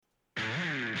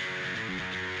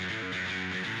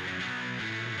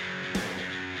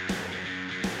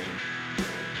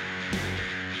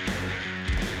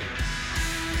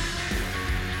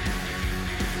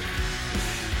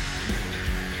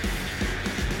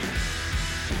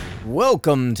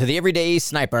Welcome to the Everyday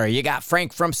Sniper. You got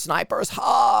Frank from Sniper's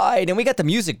Hide, and we got the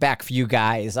music back for you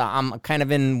guys. I'm kind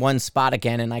of in one spot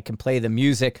again, and I can play the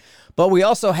music. But we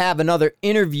also have another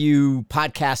interview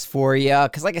podcast for you,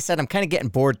 because like I said, I'm kind of getting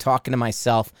bored talking to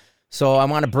myself. So I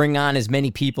want to bring on as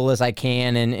many people as I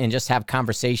can and just have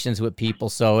conversations with people,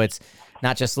 so it's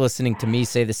not just listening to me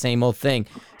say the same old thing.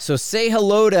 So say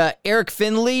hello to Erick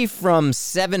Findley from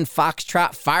 7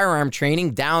 Foxtrot Firearm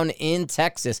Training down in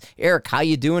Texas. Erick, how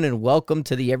you doing? And welcome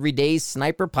to the Everyday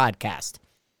Sniper Podcast.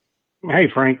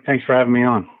 Hey, Frank. Thanks for having me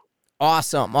on.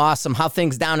 Awesome. How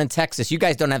things down in Texas? You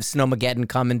guys don't have Snowmageddon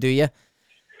coming, do you?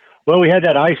 Well, we had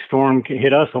that ice storm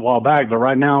hit us a while back, but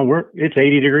right now it's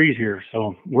 80 degrees here,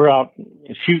 so we're out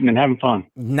shooting and having fun.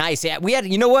 Nice. Yeah, we had.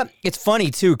 You know what? It's funny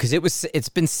too because it's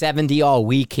been 70 all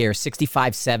week here,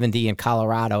 65, 70 in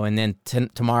Colorado, and then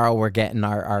tomorrow we're getting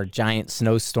our giant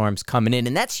snowstorms coming in,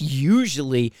 and that's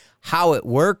usually how it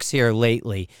works here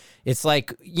lately. It's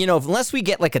like, unless we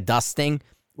get like a dusting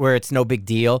where it's no big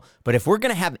deal, but if we're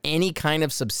gonna have any kind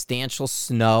of substantial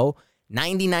snow,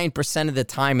 99% of the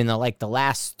time in the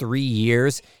last 3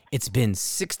 years, it's been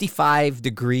 65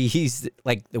 degrees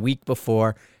like the week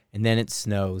before, and then it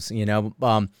snows,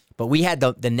 But we had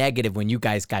the negative when you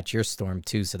guys got your storm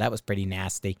too, so that was pretty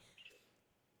nasty.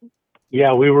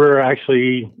 Yeah, we were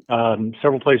actually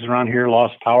several places around here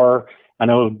lost power. I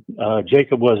know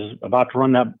Jacob was about to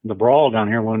run the brawl down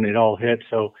here when it all hit,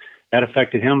 so that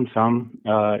affected him some,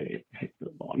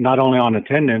 not only on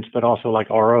attendance, but also like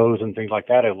ROs and things like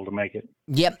that able to make it.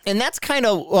 Yep, and that's kind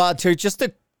of,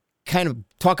 to kind of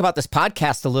talk about this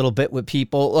podcast a little bit with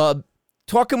people,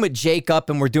 talking with Jacob,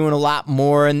 and we're doing a lot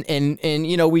more, and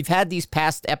we've had these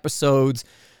past episodes,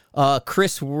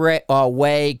 Chris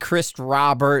Way, Chris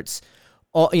Roberts,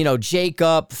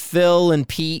 Jacob, Phil, and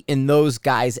Pete, and those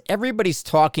guys. Everybody's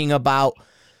talking about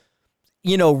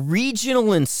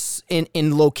regional and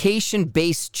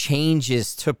location-based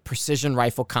changes to precision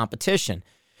rifle competition.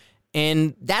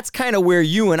 And that's kind of where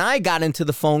you and I got into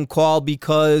the phone call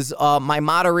because my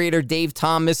moderator, Dave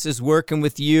Thomas, is working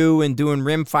with you and doing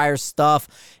rimfire stuff,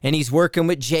 and he's working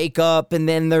with Jacob. And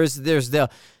then there's the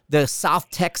South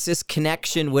Texas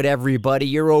connection with everybody.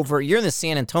 You're in the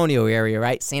San Antonio area,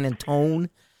 right? San Antone?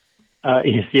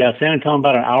 Yeah, San Antonio,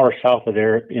 about an hour south of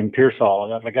there in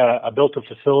Pearsall. I built a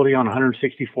facility on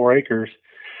 164 acres,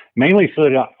 mainly so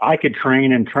that I could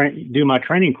do my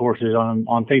training courses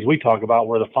on things we talk about,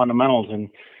 where the fundamentals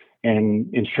and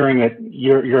ensuring that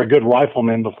you're a good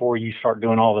rifleman before you start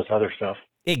doing all this other stuff.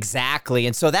 Exactly.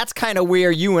 And so that's kind of where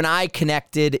you and I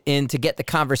connected in to get the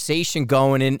conversation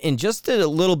going, and just a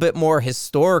little bit more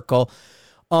historical.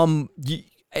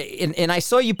 And I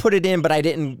saw you put it in, but I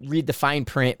didn't read the fine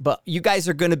print. But you guys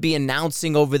are going to be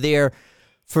announcing over there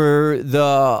for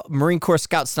the Marine Corps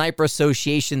Scout Sniper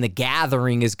Association, the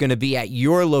gathering is going to be at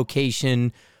your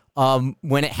location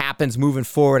when it happens moving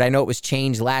forward. I know it was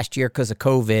changed last year because of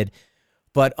COVID,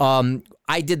 but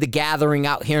I did the gathering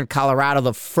out here in Colorado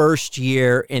the first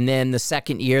year, and then the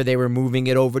second year they were moving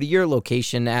it over to your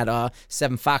location at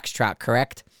 7 Foxtrot,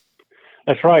 correct?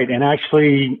 That's right. And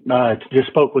actually, just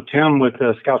spoke with Tim with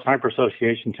the Scout Sniper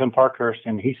Association, Tim Parkhurst,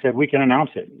 and he said we can announce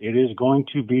it. It is going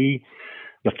to be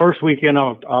the first weekend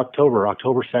of October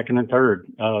 2nd and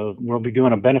 3rd. We'll be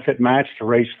doing a benefit match to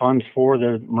raise funds for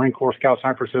the Marine Corps Scout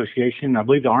Sniper Association. I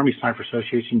believe the Army Sniper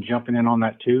Association jumping in on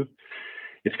that too.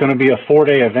 It's going to be a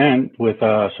 4-day event with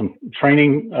some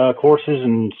training courses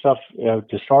and stuff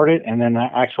to start it, and then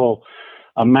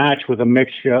a match with a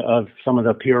mixture of some of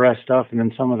the PRS stuff and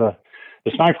then some of the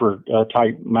sniper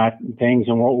type things.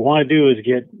 And what we want to do is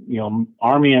get,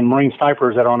 Army and Marine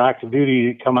snipers that are on active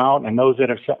duty to come out, and those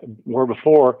that were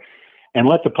before, and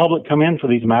let the public come in for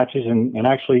these matches and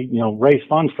actually, raise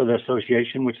funds for the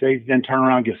association, which they then turn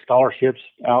around and give scholarships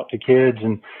out to kids,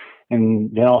 and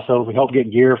then also help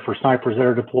get gear for snipers that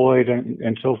are deployed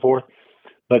and so forth.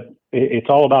 But it's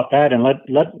all about that, and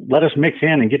let us mix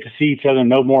in and get to see each other and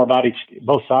know more about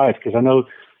both sides. Because I know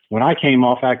when I came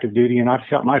off active duty and I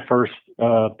shot my first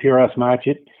PRS match,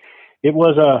 it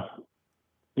was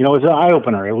an eye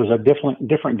opener. It was a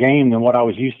different game than what I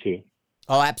was used to.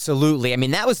 Oh, absolutely. I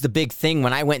mean, that was the big thing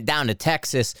when I went down to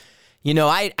Texas.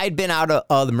 I'd been out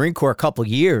of the Marine Corps a couple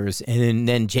years, and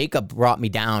then Jacob brought me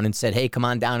down and said, hey, come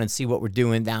on down and see what we're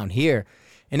doing down here.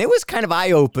 And it was kind of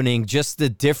eye-opening, just the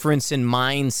difference in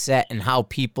mindset and how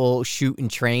people shoot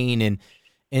and train.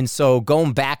 And so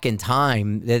going back in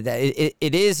time, it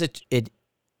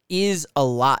is a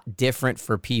lot different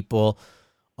for people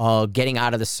getting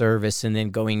out of the service and then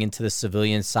going into the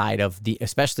civilian side of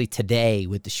especially today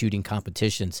with the shooting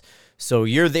competitions. So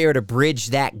you're there to bridge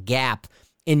that gap.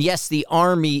 And yes, the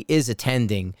Army is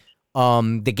attending.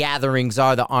 the gatherings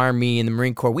are the Army and the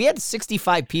Marine Corps. We had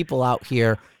 65 people out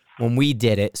here when we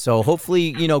did it. So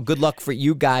hopefully, good luck for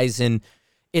you guys. And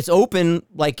it's open,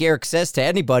 like Erick says, to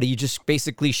anybody. You just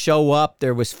basically show up.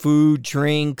 There was food,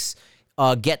 drinks,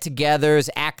 get-togethers,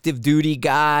 active duty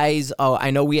guys.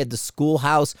 I know we had the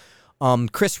schoolhouse.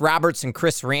 Chris Roberts and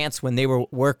Chris Rance, when they were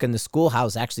working the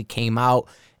schoolhouse, actually came out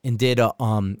and did a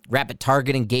rapid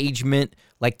target engagement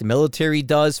like the military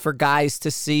does for guys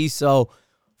to see. So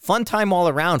fun time all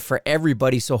around for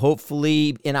everybody. So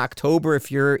hopefully in October,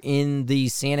 if you're in the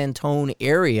San Antonio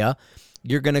area,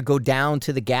 you're going to go down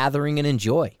to the gathering and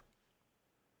enjoy.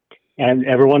 And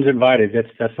everyone's invited.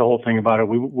 That's the whole thing about it.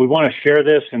 We want to share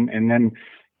this and then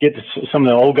get some of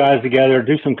the old guys together,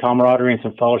 do some camaraderie and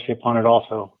some fellowship on it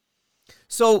also.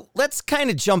 So let's kind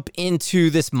of jump into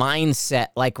this mindset,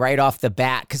 like right off the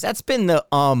bat, because that's been the,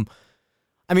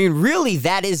 really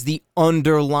that is the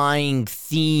underlying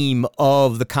theme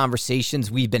of the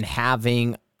conversations we've been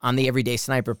having on the Everyday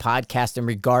Sniper podcast in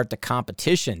regard to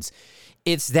competitions.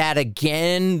 It's that,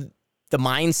 again, the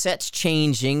mindset's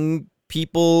changing.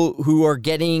 People who are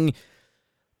getting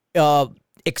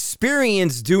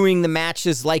experience doing the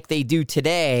matches like they do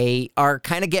today are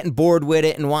kind of getting bored with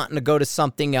it and wanting to go to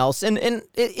something else. And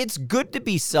it's good to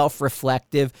be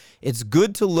self-reflective. It's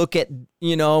good to look at,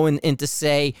 and to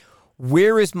say,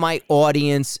 where is my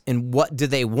audience and what do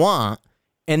they want?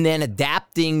 And then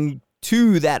adapting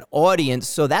to that audience.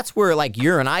 So that's where like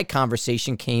your and I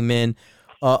conversation came in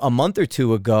a month or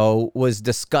two ago, was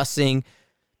discussing,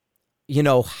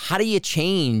 how do you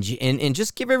change and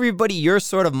just give everybody your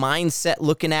sort of mindset,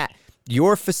 looking at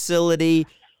your facility,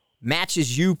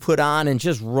 matches you put on, and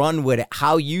just run with it,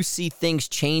 how you see things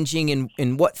changing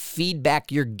and what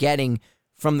feedback you're getting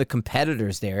from the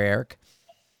competitors there, Erick.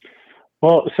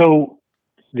 Well, so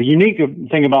the unique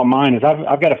thing about mine is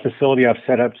I've got a facility I've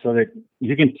set up so that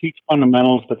you can teach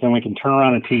fundamentals, but then we can turn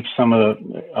around and teach some of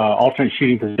the alternate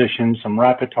shooting positions, some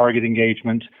rapid target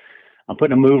engagements. I'm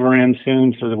putting a mover in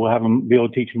soon so that we'll have them be able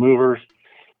to teach movers.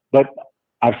 But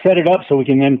I've set it up so we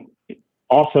can then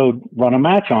also run a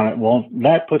match on it. Well,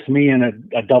 that puts me in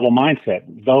a double mindset.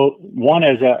 Though one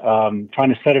is trying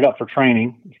to set it up for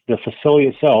training, the facility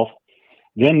itself,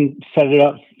 then set it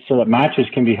up so that matches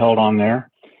can be held on there.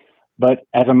 But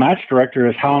as a match director,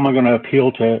 is how am I going to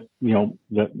appeal to, the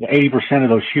 80% of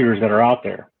those shooters that are out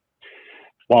there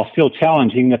while still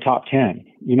challenging the top 10?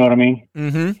 You know what I mean?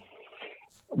 Mm-hmm.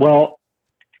 Well,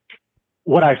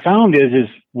 what I found is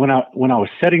when I was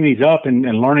setting these up and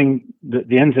learning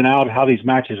the ins and outs of how these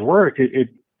matches work, it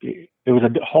was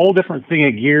a whole different thing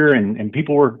of gear, and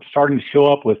people were starting to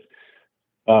show up with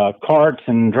carts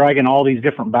and dragging all these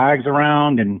different bags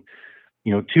around, and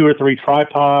 2 or 3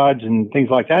 tripods and things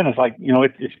like that. And it's like,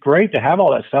 it's great to have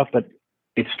all that stuff, but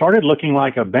it started looking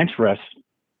like a bench rest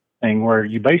thing where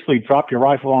you basically drop your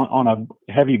rifle on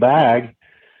a heavy bag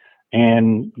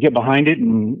and get behind it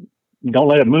and don't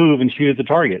let it move and shoot at the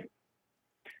target.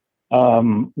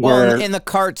 Well, and the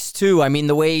carts too. I mean,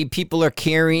 the way people are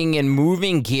carrying and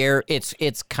moving gear,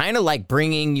 it's kind of like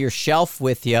bringing your shelf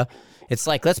with you. It's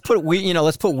like, let's put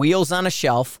wheels on a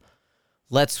shelf.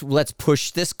 Let's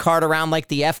push this cart around like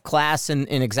the F class and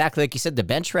exactly like you said, the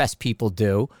bench rest people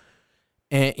do.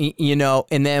 And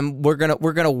and then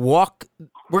we're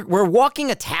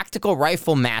walking a tactical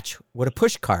rifle match with a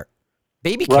push cart.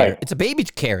 Baby carriage. It's a baby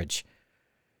carriage.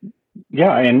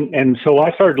 Yeah, and so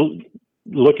I started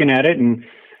looking at it, and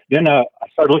then I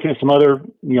started looking at some other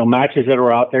matches that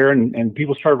were out there, and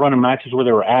people started running matches where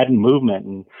they were adding movement,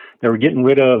 and they were getting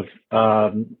rid of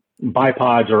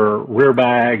bipods or rear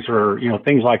bags or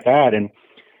things like that, and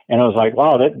I was like,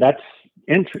 wow, that's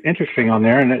interesting on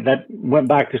there, and that went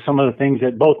back to some of the things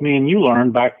that both me and you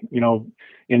learned back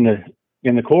in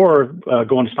the Corps,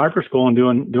 going to sniper school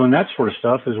and doing that sort of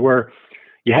stuff, is where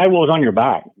you had what was on your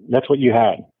back. That's what you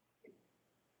had.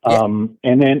 Yeah.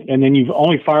 And then you've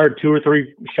only fired 2 or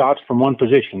 3 shots from one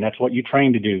position. That's what you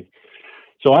trained to do.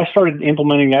 So I started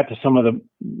implementing that in some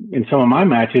of my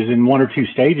matches in 1 or 2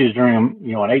 stages during an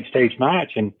 8-stage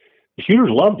match, and the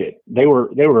shooters loved it. They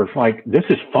were like, this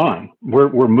is fun.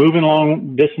 We're moving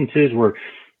long distances.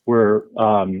 They're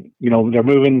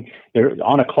moving. They're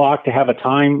on a clock to have a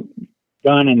time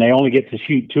done, and they only get to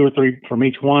shoot 2 or 3 from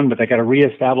each one, but they got to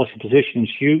reestablish a position and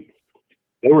shoot.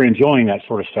 They were enjoying that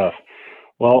sort of stuff.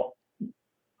 Well,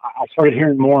 I started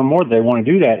hearing more and more that they want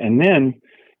to do that. And then,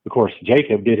 of course,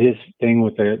 Jacob did his thing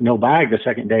with the no bag the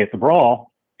second day at the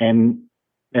brawl. And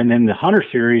then the Hunter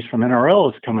series from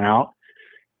NRL is coming out.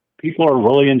 People are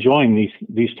really enjoying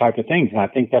these type of things. And I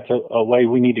think that's a way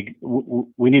we need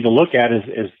to look at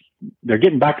is they're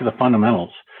getting back to the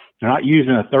fundamentals. They're not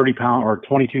using a 30-pound or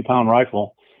 22-pound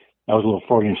rifle That was a little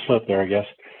Freudian slip there, I guess.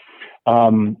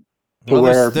 Well,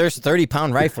 there's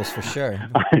 30-pound rifles for sure.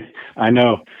 I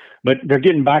know, but they're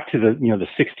getting back to the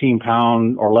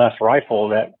 16-pound or less rifle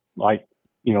that, like,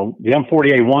 the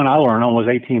M40A1 I learned on was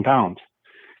 18 pounds,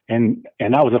 and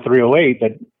that was a 308.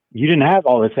 But you didn't have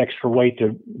all this extra weight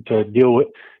to deal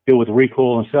with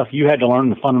recoil and stuff. You had to learn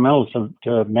the fundamentals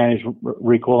to manage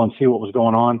recoil and see what was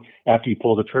going on after you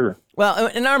pulled the trigger.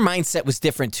 Well, and our mindset was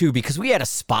different too, because we had a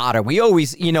spotter. We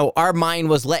always, our mind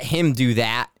was let him do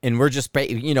that, and we're just,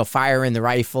 firing the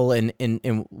rifle, and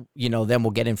then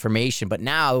we'll get information. But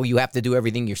now you have to do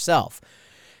everything yourself.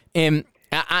 And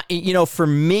for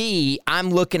me, I'm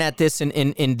looking at this,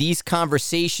 and these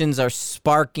conversations are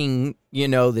sparking,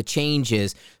 the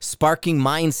changes, sparking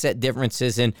mindset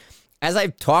differences. And as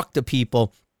I've talked to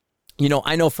people,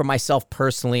 I know for myself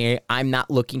personally, I'm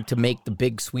not looking to make the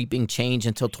big sweeping change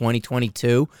until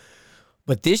 2022.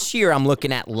 But this year I'm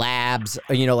looking at labs,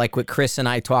 like what Chris and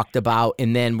I talked about.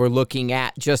 And then we're looking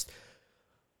at just,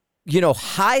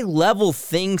 high level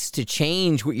things to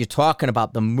change what you're talking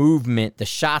about, the movement, the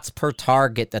shots per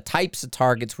target, the types of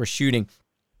targets we're shooting.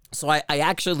 So I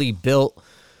actually built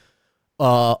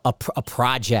a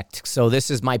project. So this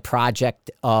is my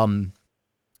project,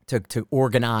 to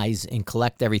organize and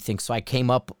collect everything. So I came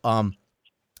up, I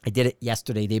did it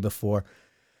yesterday, day before,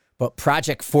 but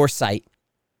Project Foresight,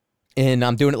 and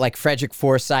I'm doing it like Frederick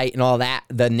Foresight and all that,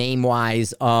 the name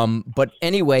wise. But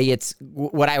anyway, it's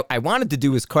what I wanted to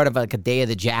do is kind of like a Day of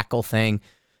the Jackal thing.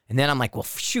 And then I'm like, well,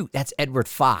 shoot, that's Edward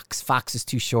Fox. Fox is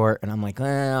too short. And I'm like, all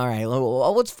right,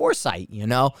 well, it's Foresight,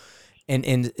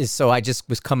 And so I just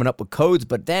was coming up with codes,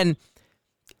 but then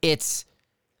it's,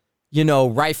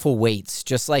 rifle weights,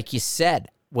 just like you said.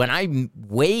 When I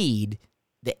weighed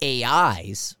the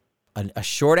AIs, a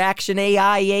short action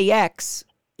AI AX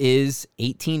is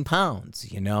 18 pounds,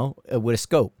 with a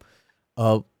scope.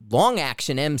 A long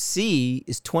action MC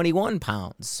is 21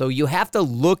 pounds. So you have to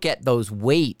look at those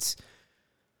weights,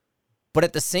 but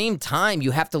at the same time,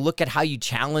 you have to look at how you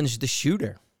challenge the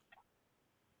shooter.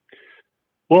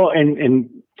 Well, and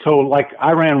so like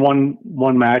I ran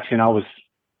one match, and I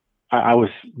was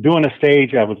doing a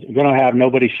stage. I was going to have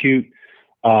nobody shoot,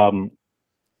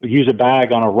 use a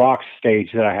bag on a rock stage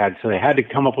that I had. So they had to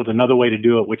come up with another way to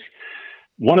do it, which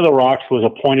one of the rocks was a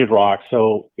pointed rock.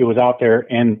 So it was out there,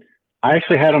 and I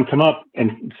actually had them come up,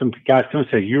 and some guys come and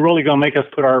say, "You're really going to make us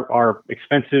put our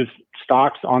expensive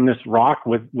stocks on this rock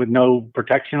with no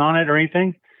protection on it or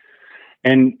anything?"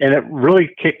 And it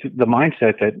really kicked the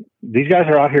mindset that these guys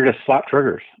are out here to slap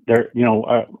triggers. They're,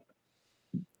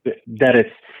 that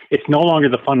it's no longer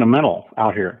the fundamental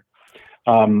out here.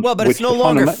 But it's no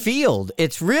longer field.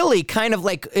 It's really kind of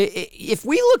like, if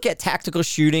we look at tactical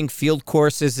shooting, field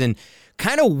courses, and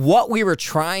kind of what we were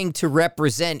trying to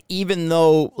represent, even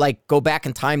though, like, go back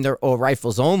in time, they're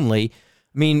rifles only.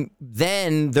 I mean,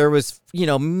 then there was,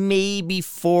 maybe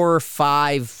 4 or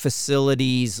 5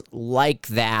 facilities like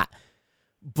that.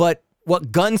 But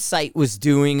what Gunsight was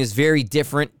doing is very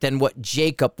different than what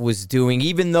Jacob was doing.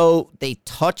 Even though they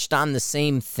touched on the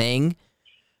same thing,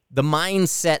 the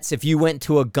mindsets, if you went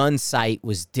to a Gunsight,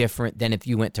 was different than if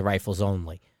you went to rifles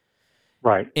only.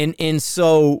 Right. And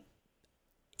so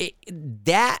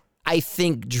that, I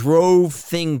think, drove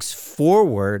things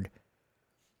forward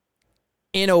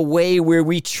in a way where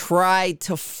we tried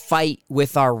to fight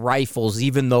with our rifles,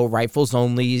 even though rifles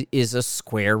only is a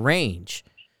square range.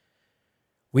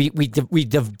 We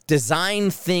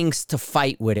designed things to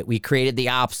fight with it. We created the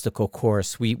obstacle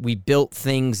course. We built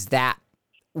things that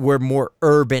were more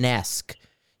urban-esque.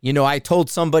 I told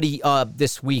somebody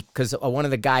this week, because one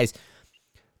of the guys,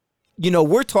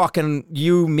 we're talking,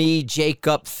 you, me,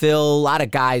 Jacob, Phil, a lot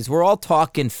of guys, we're all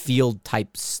talking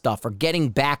field-type stuff, or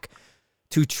getting back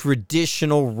to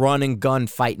traditional run-and-gun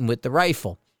fighting with the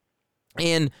rifle.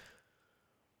 And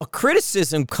a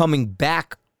criticism coming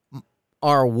back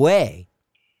our way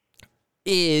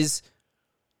is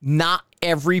not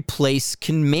every place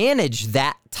can manage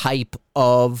that type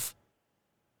of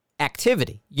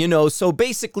activity. So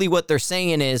basically what they're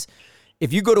saying is,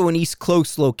 if you go to an East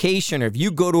Coast location, or if you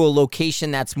go to a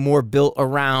location that's more built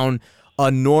around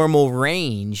a normal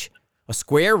range, a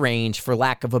square range for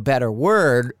lack of a better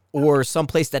word, or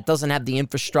someplace that doesn't have the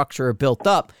infrastructure built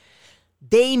up,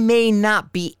 they may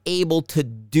not be able to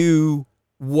do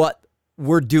what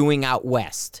we're doing out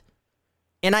west.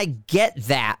 And I get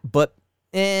that, but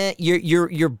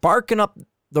you're barking up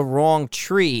the wrong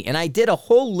tree. And I did a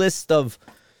whole list of,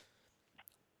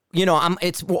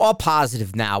 it's all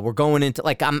positive now. We're going into,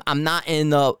 like, I'm not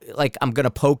in the, like, I'm going to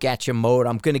poke at you mode.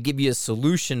 I'm going to give you a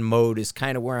solution mode is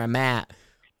kind of where I'm at.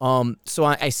 So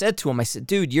I said to him, I said,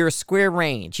 dude, you're a square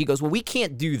range. He goes, well, we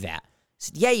can't do that. I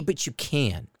said, yeah, but you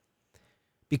can,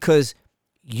 because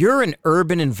you're an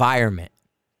urban environment.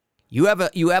 You have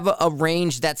a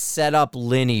range that's set up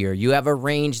linear. You have a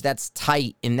range that's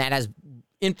tight, and that has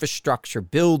infrastructure,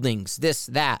 buildings, this,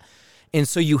 that. And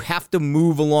so you have to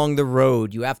move along the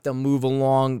road. You have to move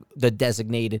along the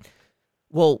designated.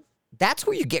 Well, that's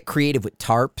where you get creative with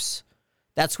tarps.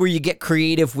 That's where you get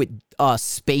creative with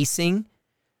spacing.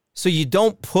 So you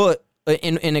don't put,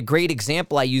 in a great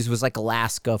example I used was like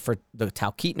Alaska for the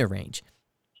Talkeetna range.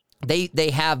 They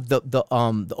have the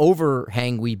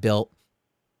overhang we built,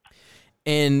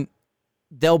 and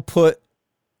they'll put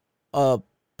a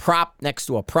prop next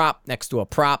to a prop next to a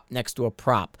prop next to a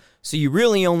prop. So you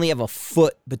really only have a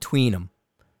foot between them.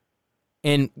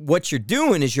 And what you're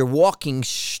doing is you're walking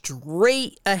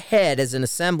straight ahead as an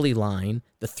assembly line,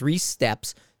 the 3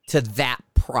 steps, to that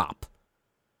prop.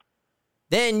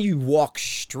 Then you walk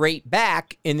straight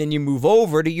back, and then you move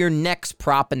over to your next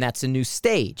prop, and that's a new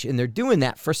stage. And they're doing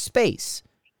that for space.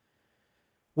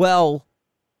 Well,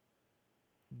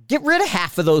 get rid of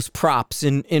half of those props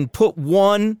and put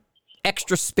one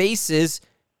extra spaces,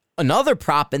 another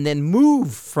prop, and then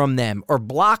move from them or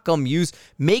block them.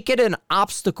 Make it an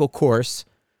obstacle course,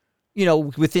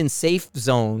 within safe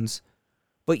zones.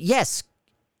 But yes,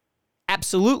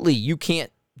 absolutely, you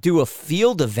can't do a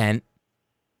field event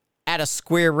at a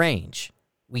square range.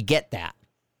 We get that.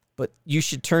 But you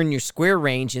should turn your square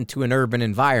range into an urban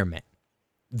environment.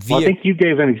 Well, I think you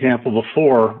gave an example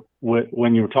before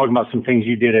when you were talking about some things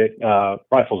you did at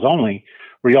Rifles Only,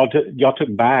 where y'all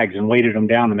took bags and weighted them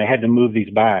down, and they had to move these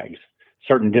bags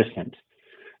certain distance.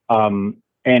 And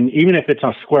even if it's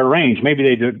a square range, maybe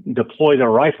they deploy their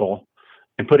rifle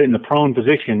and put it in the prone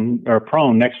position or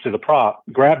prone next to the prop,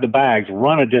 grab the bags,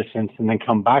 run a distance, and then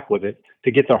come back with it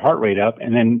to get their heart rate up.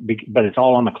 And then, but it's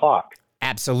all on the clock.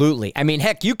 Absolutely. I mean,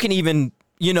 heck, you can even,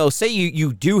 say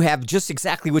you do have just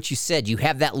exactly what you said. You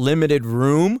have that limited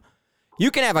room.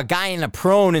 You can have a guy in a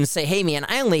prone and say, hey, man,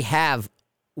 I only have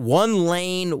one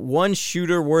lane, one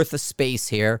shooter worth of space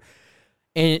here,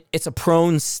 and it's a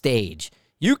prone stage.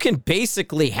 You can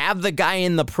basically have the guy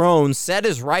in the prone set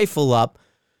his rifle up,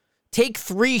 take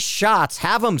 3 shots,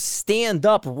 have him stand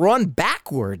up, run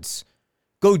backwards,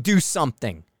 go do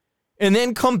something, and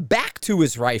then come back to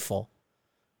his rifle.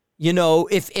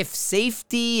 If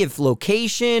safety, if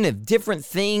location, if different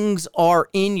things are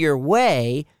in your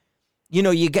way,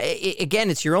 again,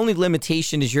 it's your only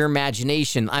limitation is your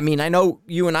imagination. I mean, I know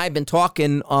you and I have been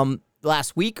talking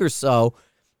last week or so.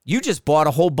 You just bought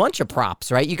a whole bunch of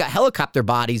props, right? You got helicopter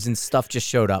bodies and stuff just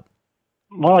showed up.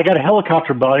 Well, I got a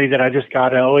helicopter body that I just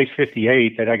got, an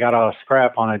OH-58, that I got out of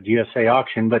scrap on a GSA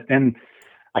auction. But then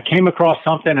I came across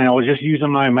something, and I was just using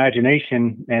my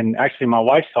imagination. And actually, my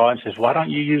wife saw it and says, why don't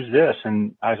you use this?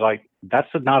 And I was like, that's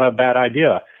not a bad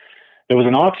idea. There was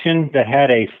an auction that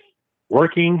had a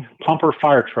working pumper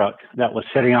fire truck that was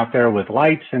sitting out there with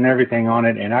lights and everything on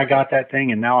it. And I got that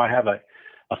thing, and now I have a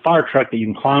fire truck that you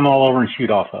can climb all over and shoot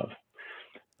off of.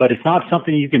 But it's not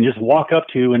something you can just walk up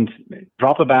to and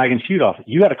drop a bag and shoot off.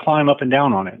 You got to climb up and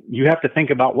down on it. You have to think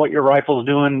about what your rifle's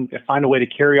doing, find a way to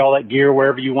carry all that gear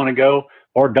wherever you want to go,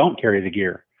 or don't carry the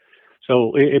gear.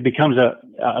 So it becomes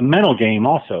a mental game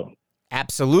also.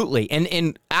 Absolutely.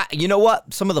 And you know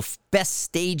what? Some of the best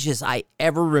stages I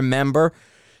ever remember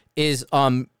is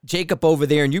Jacob over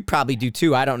there, and you probably do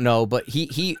too, I don't know, but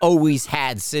he always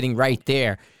had sitting right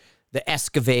there the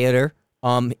excavator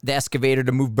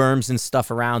to move berms and stuff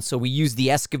around. So we used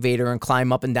the excavator and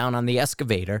climb up and down on the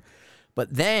excavator.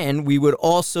 But then we would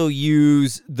also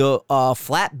use the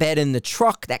flatbed in the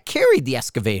truck that carried the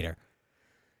excavator.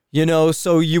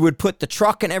 So you would put the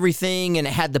truck and everything, and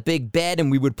it had the big bed,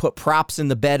 and we would put props in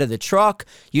the bed of the truck.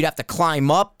 You'd have to climb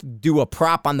up, do a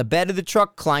prop on the bed of the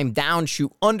truck, climb down,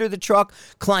 shoot under the truck,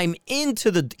 climb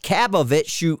into the cab of it,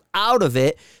 shoot out of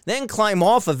it, then climb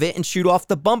off of it and shoot off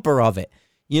the bumper of it.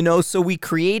 So we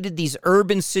created these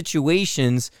urban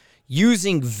situations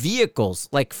using vehicles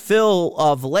like Phil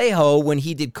Vallejo when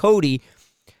he did Cody.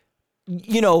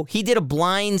 He did a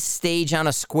blind stage on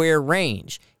a square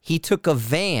range. He took a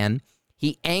van,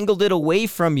 he angled it away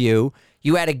from you.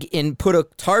 You had to put a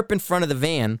tarp in front of the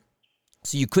van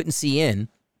so you couldn't see in,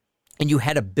 and you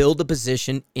had to build a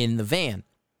position in the van.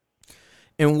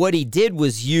 And what he did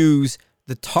was use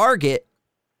the target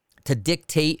to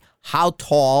dictate how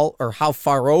tall or how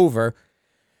far over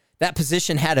that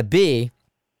position had to be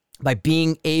by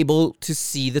being able to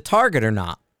see the target or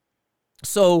not.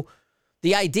 So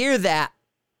the idea that,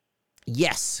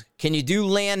 yes, can you do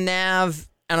land nav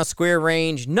on a square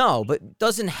range? No, but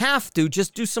doesn't have to.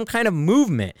 Just do some kind of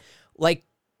movement. Like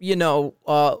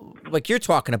like you're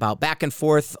talking about, back and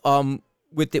forth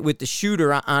with the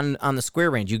shooter on the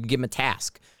square range. You can give him a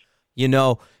task.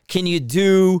 Can you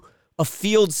do a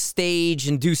field stage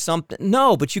and do something?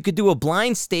 No, but you could do a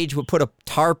blind stage. We'll put a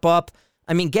tarp up.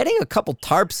 I mean, getting a couple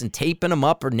tarps and taping them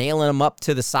up or nailing them up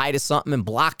to the side of something and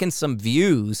blocking some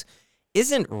views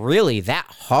isn't really that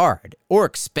hard or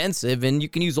expensive, and you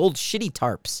can use old shitty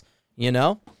tarps,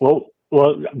 Well,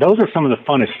 those are some of the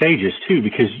funnest stages too,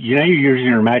 because you're using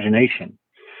your imagination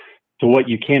to what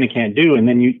you can and can't do, and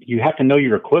then you have to know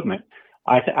your equipment.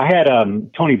 I had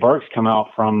Tony Burks come out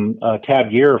from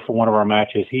Tab Gear for one of our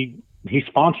matches. He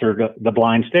sponsored the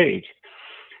blind stage,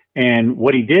 and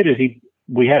what he did is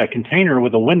we had a container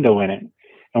with a window in it,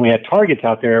 and we had targets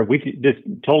out there. We just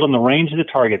told them the range of the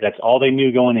target. That's all they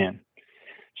knew going in.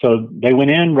 So they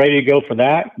went in ready to go for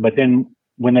that. But then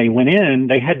when they went in,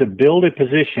 they had to build a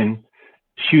position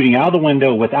shooting out of the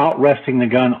window without resting the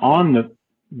gun on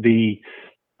the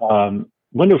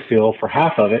windowsill for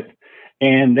half of it.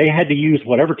 And they had to use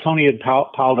whatever Tony had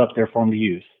piled up there for them to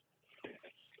use.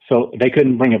 So they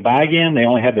couldn't bring a bag in. They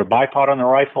only had their bipod on their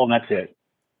rifle, and that's it.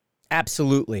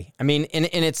 Absolutely. I mean, and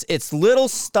it's little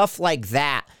stuff like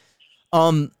that.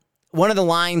 One of the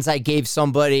lines I gave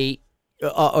somebody,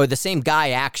 or the same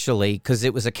guy actually, because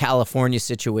it was a California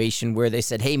situation where they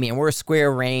said, hey, man, we're a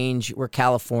square range. We're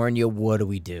California. What do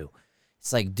we do?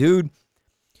 It's like, dude,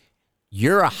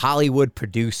 you're a Hollywood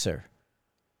producer.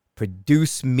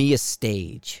 Produce me a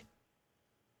stage.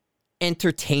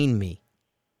 Entertain me.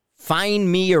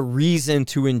 Find me a reason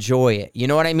to enjoy it. You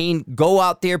know what I mean? Go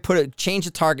out there, change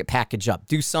the target package up.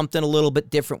 Do something a little bit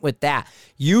different with that.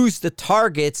 Use the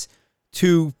targets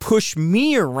to push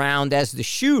me around as the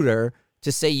shooter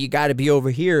to say you got to be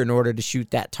over here in order to shoot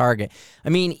that target. I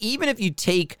mean, even if you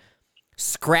take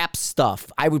scrap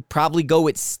stuff, I would probably go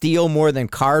with steel more than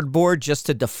cardboard just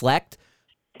to deflect.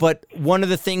 But one of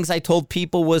the things I told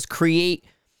people was create,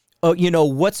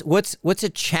 what's a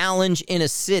challenge in a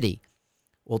city?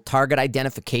 Well, target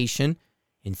identification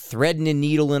and threading a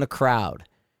needle in a crowd.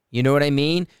 You know what I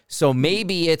mean? So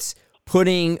maybe it's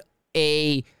putting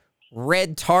a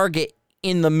red target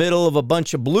in the middle of a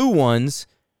bunch of blue ones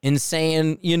and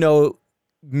saying,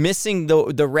 missing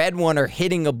the red one or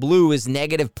hitting a blue is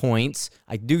negative points.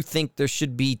 I do think there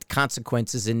should be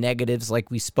consequences and negatives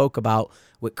like we spoke about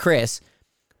with Chris.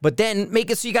 But then make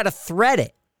it so you got to thread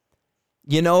it.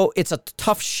 It's a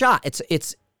tough shot.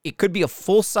 It could be a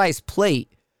full-size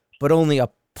plate, but only a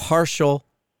partial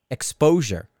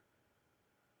exposure.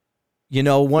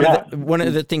 One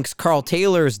of the things Carl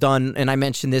Taylor has done, and I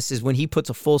mentioned this, is when he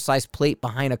puts a full-size plate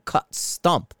behind a cut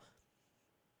stump,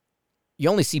 you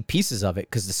only see pieces of it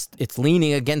because it's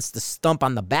leaning against the stump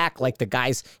on the back like the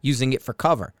guy's using it for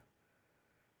cover.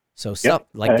 So stuff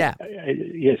like that.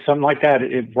 Yeah, something like that.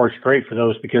 It works great for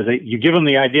those because you give them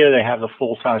the idea they have the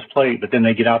full-size plate, but then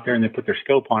they get out there and they put their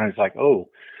scope on it. It's like, oh,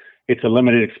 it's a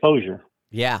limited exposure.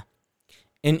 Yeah.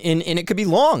 And it could be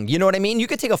long. You know what I mean? You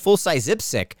could take a full-size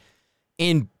IPSC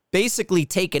and basically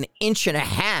take 1.5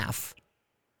 inches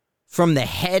from the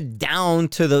head down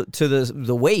to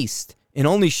the waist and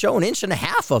only show 1.5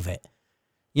 inches of it.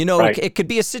 Right. It could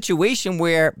be a situation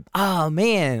where, oh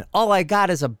man, all I got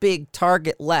is a big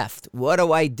target left. What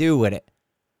do I do with it?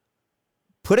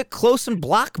 Put it close and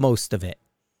block most of it.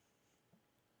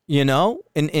 And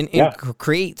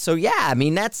create. So yeah, I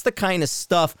mean, that's the kind of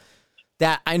stuff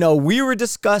that I know we were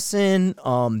discussing.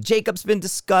 Jacob's been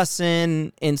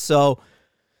discussing, and so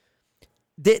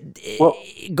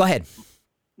go ahead.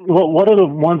 Well, one of the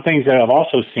one things that I've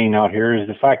also seen out here is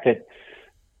the fact that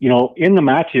in the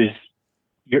matches,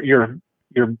 your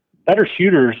better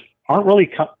shooters aren't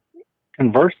really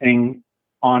conversing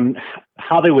on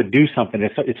how they would do something.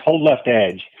 It's hold left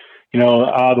edge.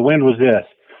 The wind was this,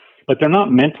 but they're not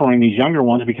mentoring these younger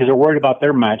ones because they're worried about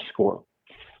their match score.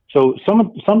 So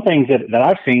some things that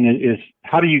I've seen is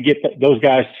how do you get those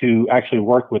guys to actually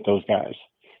work with those guys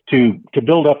to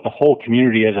build up the whole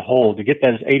community as a whole, to get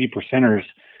those 80%ers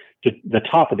to the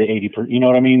top of the 80%, you know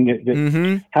what I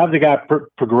mean? Have the guy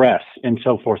progress and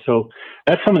so forth. So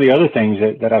that's some of the other things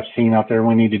that I've seen out there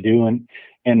we need to do.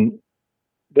 And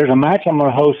there's a match I'm going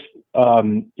to host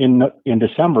in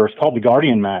December. It's called the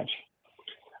Guardian match.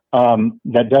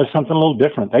 That does something a little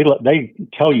different. They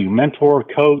tell you, mentor,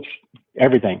 coach,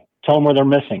 everything. Tell them where they're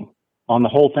missing on the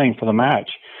whole thing for the match,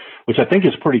 which I think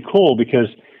is pretty cool because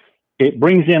it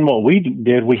brings in what we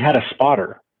did. We had a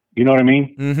spotter. You know what I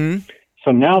mean? Mm-hmm.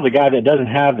 So now the guy that doesn't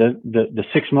have the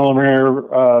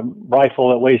 6mm rifle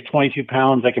that weighs 22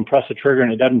 pounds, they can press the trigger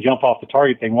and it doesn't jump off the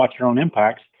target. They can watch their own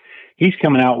impacts. He's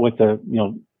coming out with the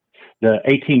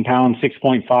 18 pound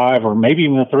 6.5 or maybe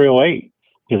even the 308.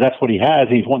 because that's what he has.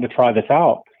 And he's wanting to try this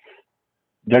out.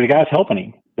 There's guys helping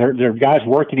him. There are guys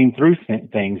working him through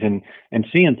things and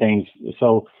seeing things.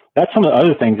 So that's some of the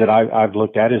other things that I've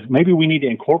looked at is maybe we need to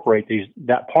incorporate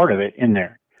that part of it in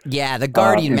there. Yeah, the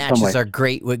Guardian matches are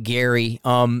great with Gary.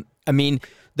 I mean,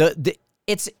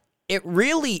 it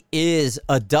really is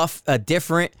a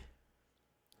different.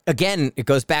 Again, it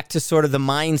goes back to sort of the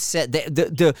mindset,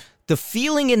 the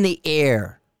feeling in the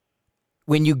air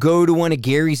when you go to one of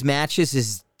Gary's matches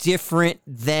is different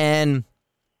than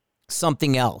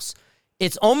something else.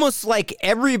 It's almost like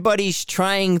everybody's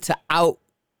trying to out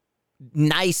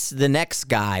nice the next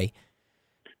guy,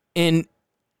 and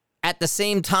at the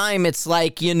same time, it's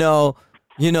like oh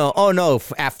no,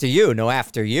 after you, no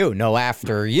after you, no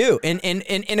after you, and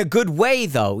in a good way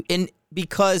though,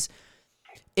 because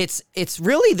it's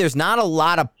really there's not a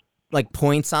lot of like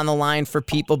points on the line for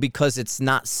people because it's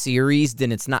not seriesed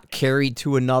and it's not carried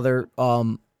to another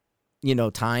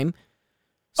time.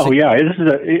 So,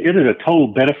 it is a total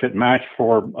benefit match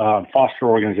for foster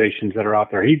organizations that are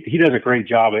out there. He does a great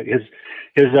job. His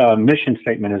mission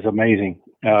statement is amazing.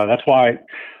 That's why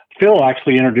Phil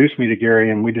actually introduced me to Gary,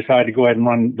 and we decided to go ahead and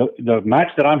run the match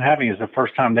that I'm having is the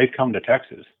first time they've come to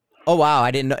Texas. Oh wow,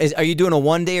 I didn't know. Are you doing a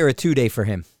 1 day or a 2 day for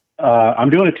him? I'm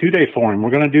doing a 2 day for him.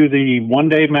 We're going to do the 1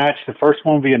 day match. The first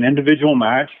one will be an individual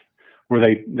match where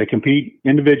they compete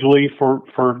individually for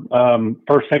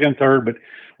first, second, third. But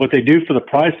what they do for the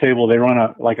prize table, they run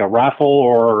a raffle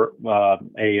or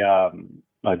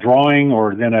a drawing,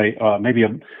 or then maybe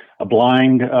a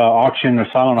blind auction, a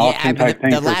silent auction type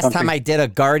thing. The last time I did a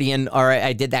Guardian, or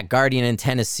I did that Guardian in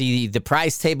Tennessee, the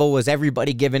prize table was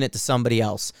everybody giving it to somebody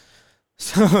else.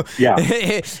 So yeah,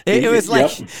 it was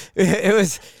like it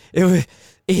was.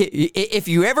 If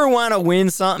you ever want to win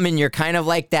something and you're kind of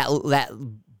like that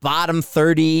bottom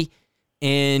 30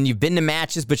 and you've been to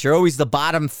matches, but you're always the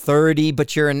bottom 30,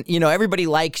 but you're in, everybody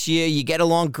likes you, you get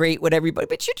along great with everybody,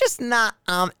 but you're just not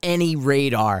on any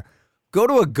radar. Go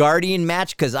to a Guardian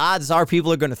match because odds are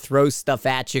people are going to throw stuff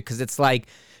at you because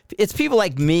it's people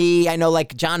like me. I know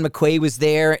like John McQuay was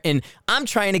there, and I'm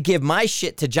trying to give my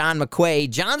shit to John McQuay.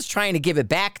 John's trying to give it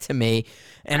back to me.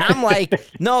 And I'm like,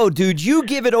 no, dude, you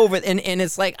give it over. And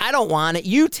it's like, I don't want it.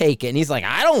 You take it. And he's like,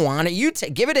 I don't want it. You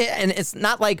give it. And it's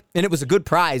not like, and it was a good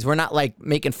prize. We're not like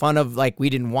making fun of like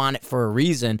we didn't want it for a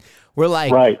reason. We're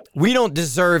like, right. We don't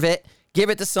deserve it.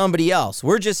 Give it to somebody else.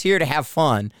 We're just here to have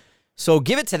fun. So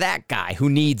give it to that guy who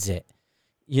needs it.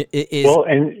 Well,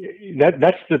 and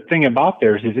that's the thing about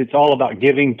theirs is it's all about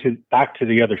giving back to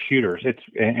the other shooters.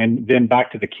 And then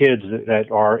back to the kids that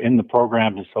are in the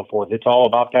programs and so forth. It's all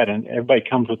about that, and everybody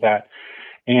comes with that.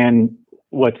 And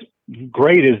what's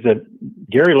great is that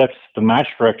Gary lets the match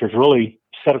directors really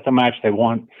set up the match they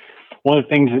want. One of the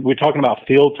things that we're talking about,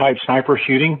 field type sniper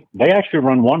shooting, they actually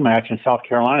run one match in South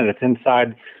Carolina that's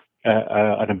inside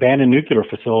an abandoned nuclear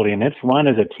facility, and it's run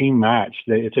as a team match.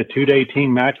 It's a 2 day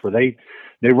team match where they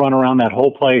run around that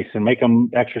whole place and make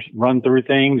them run through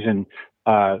things, and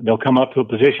they'll come up to a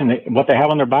position. What they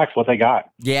have on their backs, what they got.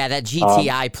 Yeah, that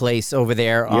GTI place over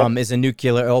there is a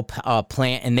nuclear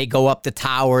plant, and they go up the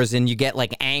towers, and you get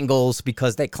like angles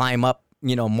because they climb up,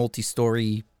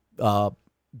 multi-story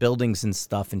buildings and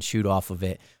stuff and shoot off of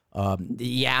it.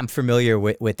 I'm familiar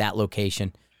with that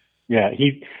location. Yeah,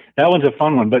 that one's a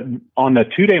fun one. But on the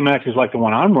 2 day matches like the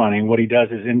one I'm running, what he does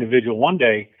is individual 1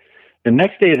 day. The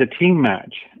next day is a team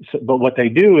match. So, but what they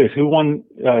do is who won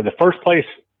the first place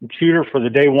shooter for the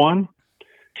day one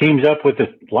teams up with the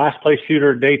last place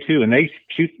shooter day two, and they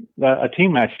shoot a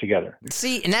team match together.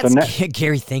 See, and that's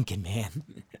Gary thinking, man.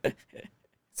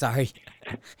 Sorry.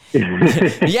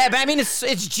 Yeah, but I mean,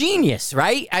 it's genius,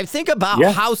 right? I think about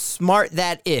how smart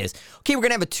that is. Okay, we're going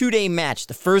to have a 2 day match.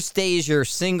 The first day is your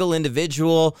single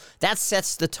individual. That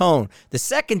sets the tone. The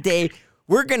second day,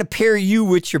 we're going to pair you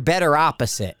with your better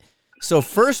opposite. So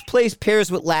first place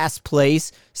pairs with last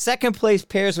place. Second place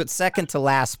pairs with second to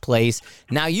last place.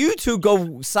 Now you two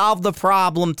go solve the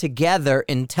problem together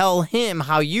and tell him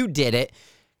how you did it.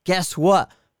 Guess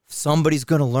what? Somebody's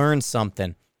going to learn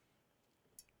something.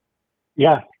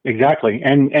 Yeah, exactly.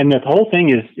 And the whole thing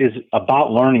is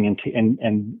about learning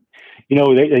and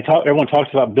they talk. Everyone talks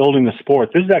about building the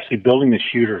sport. This is actually building the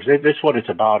shooters. This is what it's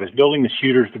about: is building the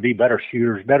shooters to be better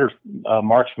shooters, better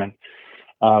marksmen.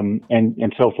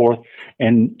 And so forth.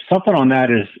 And something on that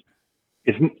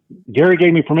is Gary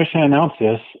gave me permission to announce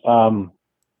this.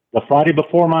 The Friday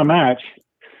before my match,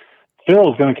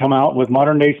 Phil is going to come out with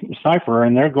Modern Day Sniper,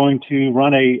 and they're going to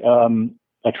run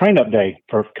a train-up day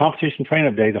for competition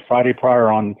train-up day the Friday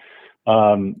prior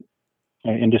in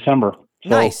December. So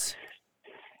nice.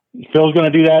 Phil's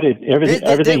going to do that.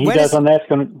 Everything he does on that's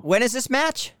going to. When is this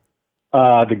match?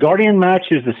 The Guardian match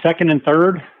is the 2nd and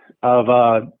 3rd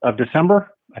of December.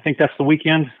 I think that's the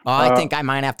weekend. Oh, I think I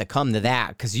might have to come to that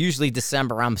because usually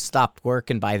December I'm stopped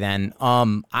working by then.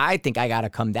 I think I got to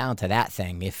come down to that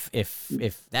thing if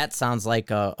that sounds like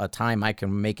a time I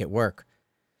can make it work.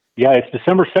 Yeah, it's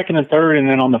December 2nd and 3rd, and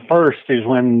then on the 1st is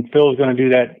when Phil's going to do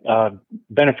that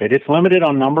benefit. It's limited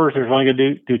on numbers. There's only going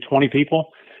to do 20 people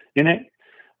in it,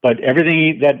 but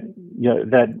everything that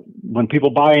when people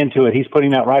buy into it, he's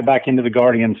putting that right back into the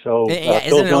Guardian. So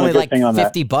isn't it only like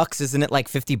 $50? Isn't it like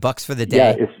 $50 for the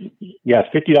day? It's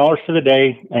 $50 for the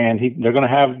day, and they're going to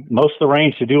have most of the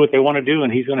range to do what they want to do,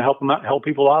 and he's going to help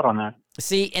people out on that.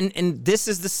 See, and this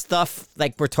is the stuff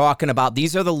like we're talking about.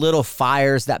 These are the little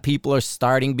fires that people are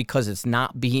starting because it's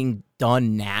not being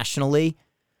done nationally.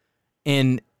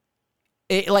 And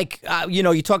it,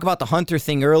 you talk about the hunter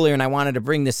thing earlier, and I wanted to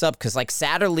bring this up because like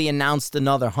Satterley announced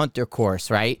another hunter course,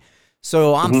 right?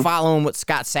 So I'm following what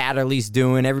Scott Satterley's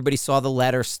doing. Everybody saw the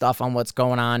letter stuff on what's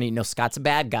going on. Scott's a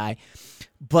bad guy.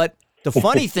 But the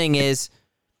funny thing is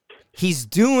he's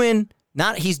doing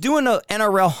an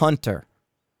NRL hunter.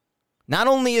 Not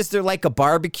only is there like a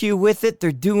barbecue with it,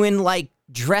 they're doing like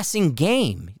dressing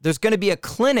game. There's going to be a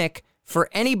clinic for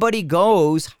anybody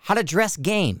goes how to dress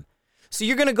game. So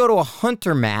you're going to go to a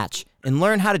hunter match and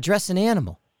learn how to dress an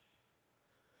animal.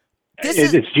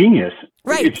 It's genius.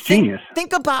 Right. It's genius.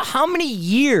 Think about how many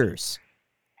years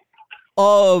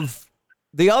of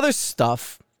the other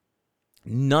stuff,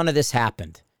 none of this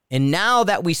happened. And now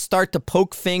that we start to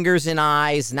poke fingers in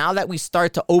eyes, now that we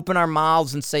start to open our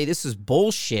mouths and say this is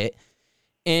bullshit,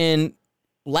 and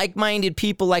like-minded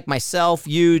people like myself,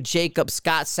 you, Jacob,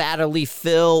 Scott, Satterley,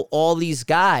 Phil, all these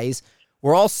guys,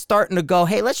 we're all starting to go,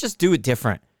 hey, let's just do it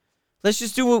different. Let's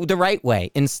just do it the right way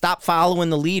and stop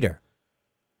following the leader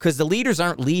because the leaders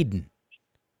aren't leading.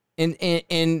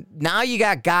 And now you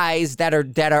got guys that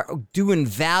are doing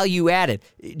value added.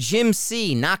 Jim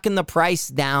C knocking the price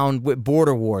down with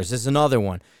Border Wars is another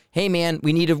one. Hey man,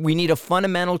 we need a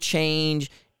fundamental change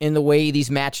in the way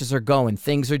these matches are going.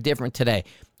 Things are different today.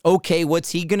 Okay, what's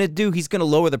he going to do? He's going to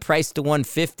lower the price to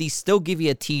 $150, still give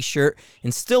you a T-shirt,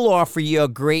 and still offer you a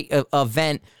great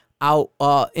event out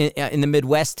in the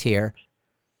Midwest here.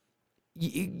 Well,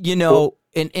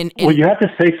 you have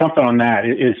to say something on that.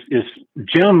 Is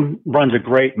Jim runs a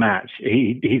great match.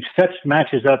 He sets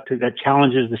matches up that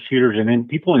challenges the shooters, and then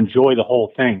people enjoy the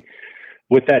whole thing.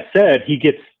 With that said, he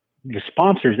gets the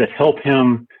sponsors that help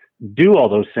him do all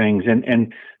those things.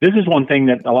 And this is one thing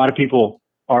that a lot of people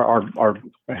are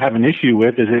have an issue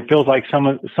with, is it feels like some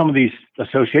of these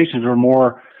associations are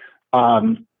more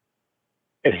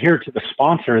adhere to the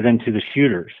sponsor than to the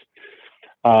shooters.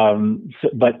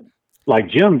 But like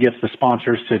Jim gets the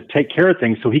sponsors to take care of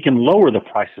things so he can lower the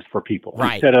prices for people,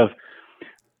 right, instead of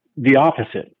the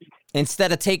opposite.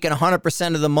 Instead of taking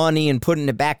 100% of the money and putting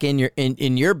it back in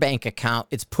your bank account,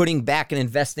 it's putting back and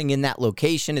investing in that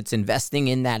location. It's investing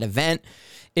in that event.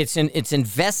 It's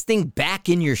investing back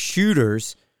in your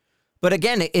shooters. But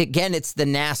again, it's the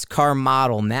NASCAR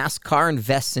model. NASCAR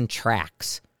invests in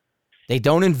tracks. They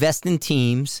don't invest in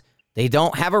teams. They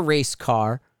don't have a race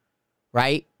car,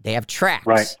 right? They have tracks.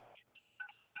 Right.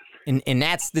 And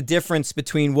that's the difference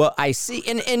between what I see.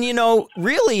 And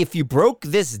really, if you broke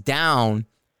this down,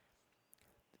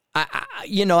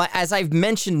 as I've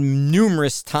mentioned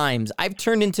numerous times, I've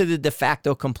turned into the de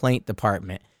facto complaint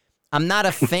department. I'm not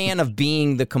a fan of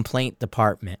being the complaint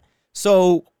department.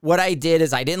 So what I did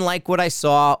is I didn't like what I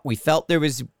saw. We felt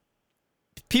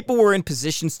people were in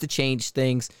positions to change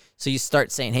things. So you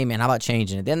start saying, hey, man, how about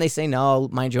changing it? Then they say, no,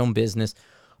 mind your own business.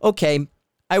 Okay,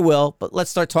 I will, but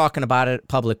let's start talking about it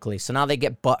publicly. So now they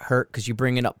get butthurt because you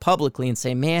bring it up publicly and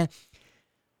say, man,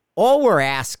 all we're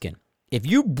asking, if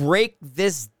you break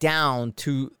this down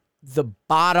to the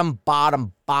bottom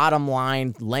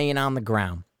line laying on the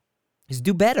ground, is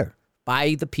do better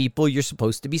by the people you're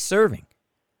supposed to be serving.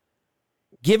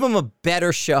 Give them a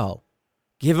better show.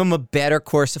 Give them a better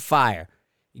course of fire.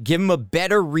 Give them a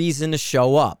better reason to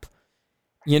show up.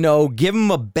 Give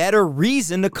them a better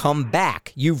reason to come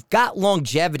back. You've got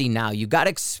longevity now. You got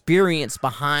experience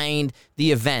behind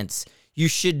the events. You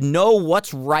should know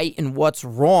what's right and what's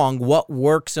wrong, what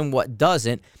works and what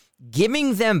doesn't.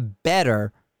 Giving them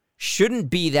better shouldn't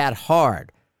be that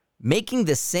hard. Making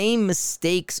the same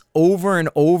mistakes over and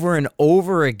over and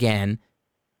over again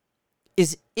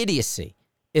is idiocy.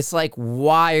 It's like,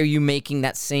 why are you making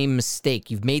that same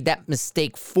mistake? You've made that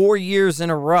mistake 4 years in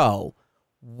a row.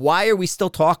 Why are we still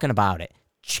talking about it?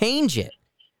 Change it.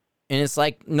 And it's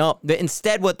like, no,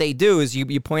 instead what they do is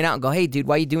you point out and go, hey, dude,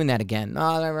 why are you doing that again?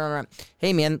 Oh,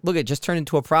 hey, man, look, it just turned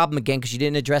into a problem again because you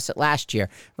didn't address it last year.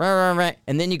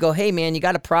 And then you go, hey, man, you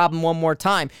got a problem one more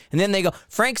time. And then they go,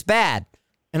 Frank's bad.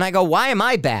 And I go, why am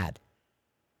I bad?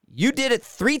 You did it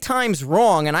 3 times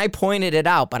wrong, and I pointed it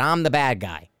out, but I'm the bad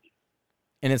guy.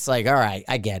 And it's like, all right,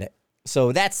 I get it.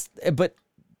 So but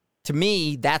to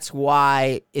me, that's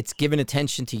why it's given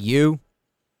attention to you,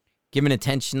 giving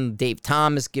attention to Dave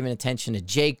Thomas, giving attention to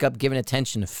Jacob, giving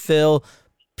attention to Phil,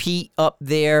 Pete up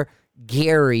there,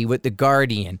 Gary with The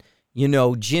Guardian,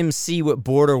 Jim C with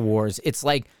Border Wars. It's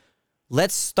like,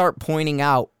 let's start pointing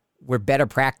out where better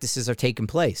practices are taking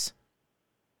place.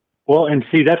 Well, and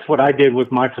see, that's what I did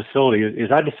with my facility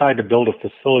is I decided to build a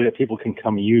facility that people can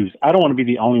come use. I don't want to be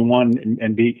the only one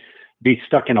and be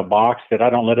stuck in a box that I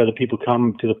don't let other people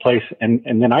come to the place. And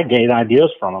then I gain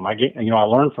ideas from them. I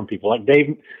learn from people like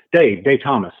Dave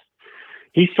Thomas.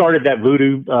 He started that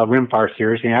Voodoo Rimfire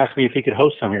series, and he asked me if he could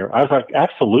host some here. I was like,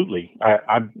 absolutely.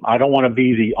 I don't want to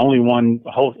be the only one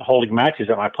holding matches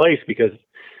at my place because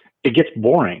it gets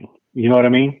boring. You know what I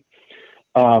mean?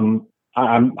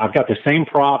 I've got the same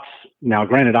props now.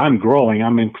 Granted, I'm growing.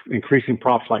 I'm increasing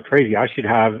props like crazy. I should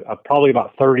have probably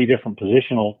about 30 different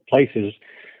positional places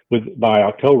by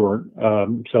October,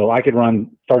 so I could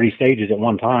run 30 stages at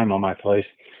one time on my place.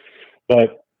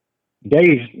 But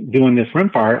Dave's doing this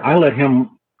rimfire. I let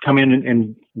him come in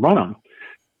and run them.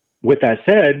 With that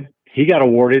said, he got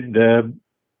awarded the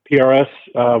PRS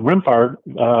rimfire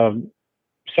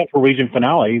Central Region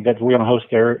finale that we're going to host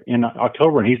there in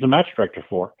October, and he's the match director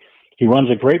for. He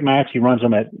runs a great match. He runs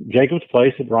them at Jacob's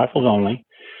Place at Rifles Only.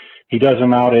 He does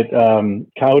them out at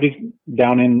Coyote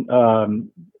down in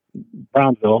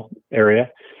Brownsville area,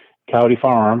 Coyote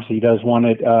Firearms. He does one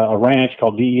at a ranch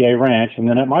called DEA Ranch, and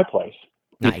then at my place.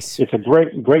 Nice. It's a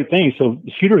great thing. So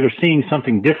shooters are seeing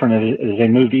something different as they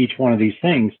move to each one of these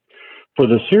things for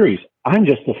the series. I'm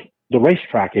just the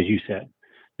racetrack, as you said.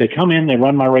 They come in, they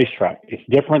run my racetrack. It's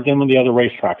different than the other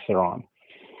racetracks they're on.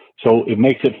 So it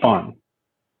makes it fun.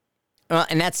 Well,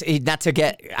 and that's not to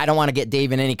get, I don't want to get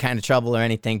Dave in any kind of trouble or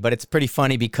anything, but it's pretty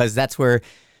funny because that's where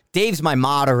Dave's my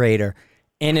moderator.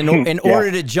 And in order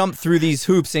to jump through these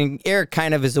hoops, and Eric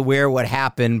kind of is aware what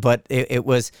happened, but there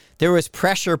was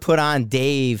pressure put on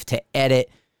Dave to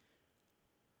edit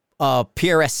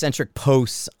PRS-centric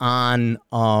posts on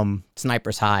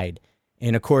Sniper's Hide.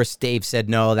 And, of course, Dave said,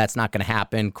 no, that's not going to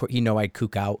happen. I'd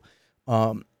kook out.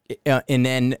 And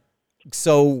then,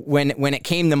 so when it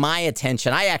came to my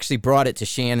attention, I actually brought it to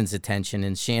Shannon's attention,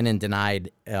 and Shannon denied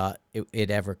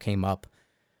it ever came up.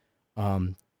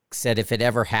 Said if it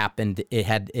ever happened,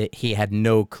 he had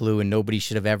no clue, and nobody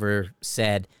should have ever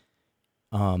said,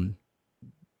 the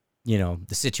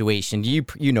situation.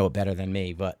 You know it better than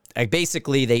me, but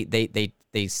basically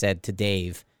they said to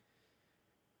Dave,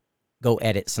 go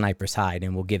edit Sniper's Hide,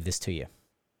 and we'll give this to you.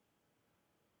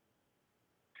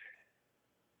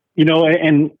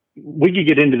 And we could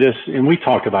get into this, and we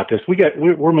talked about this.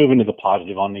 We're moving to the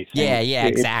positive on these things. Yeah,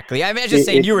 exactly. I was just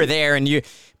saying you were there,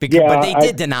 but they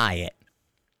did deny it.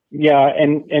 Yeah,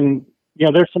 and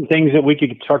there's some things that we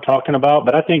could start talking about,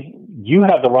 but I think you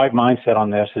have the right mindset on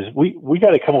this. Is we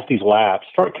got to come up with these labs,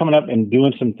 start coming up and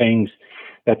doing some things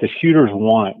that the shooters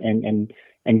want,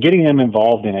 and getting them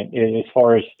involved in it as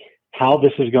far as how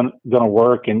this is going to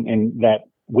work, and that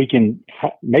we can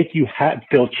make you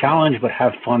feel challenged but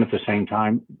have fun at the same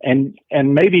time. And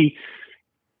maybe,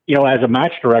 as a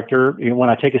match director, when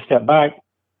I take a step back,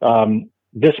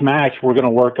 this match we're going to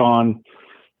work on,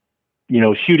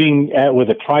 shooting with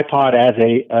a tripod as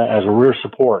a rear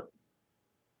support.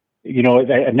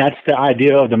 And that's the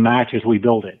idea of the match as we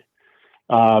build it.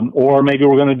 Or maybe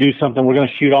we're going to do something. We're going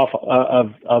to shoot off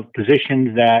of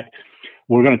positions that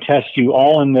we're going to test you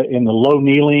all in the low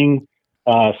kneeling,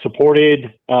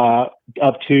 supported up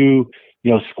to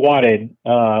squatted,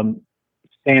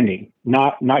 standing.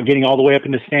 Not getting all the way up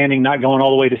into standing, not going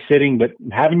all the way to sitting, but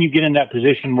having you get in that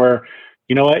position where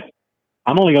what,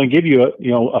 I'm only going to give you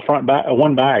a front bag,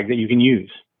 one bag that you can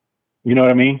use. You know what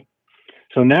I mean?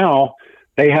 So now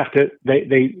they have to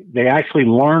they actually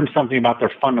learn something about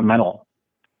their fundamental,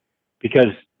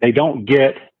 because they don't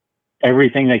get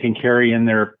everything they can carry in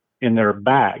their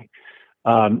bag.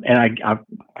 And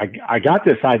I got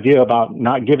this idea about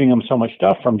not giving them so much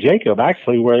stuff from Jacob,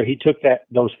 actually, where he took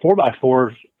those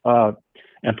 4x4s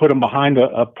and put them behind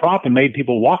a prop and made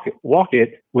people walk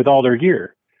it with all their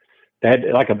gear. They had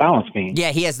like a balance beam. Yeah,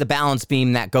 he has the balance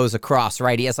beam that goes across,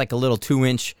 right? He has like a little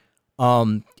 2-inch.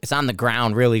 It's on the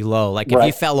ground really low. Like if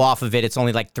you fell off of it, it's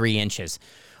only like 3 inches.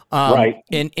 Right.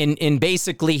 And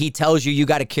basically he tells you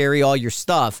got to carry all your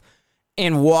stuff.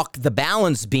 and walk the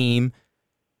balance beam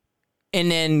and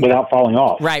then without falling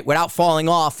off. Right, without falling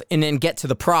off, and then get to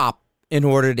the prop in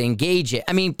order to engage it.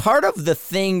 I mean, part of the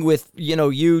thing with,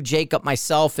 you, Jacob,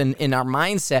 myself, and in our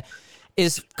mindset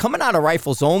is coming out of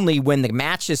Rifles Only when the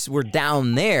matches were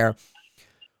down there,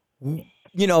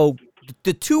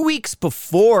 the 2 weeks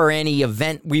before any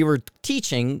event, we were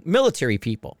teaching military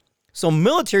people. So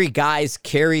military guys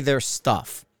carry their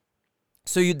stuff.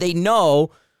 So they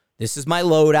know, this is my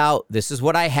loadout, this is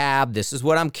what I have, this is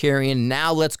what I'm carrying.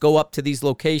 Now let's go up to these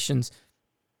locations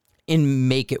and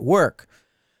make it work.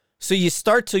 So you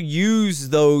start to use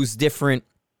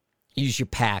use your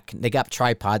pack. They got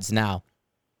tripods now.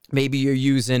 Maybe you're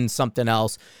using something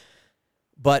else,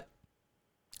 but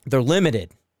they're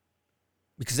limited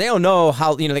because they don't know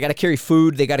how, they got to carry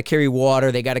food, they got to carry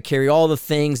water, they got to carry all the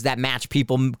things that match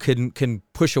people can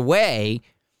push away.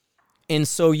 And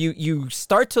so you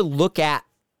start to look at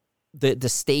the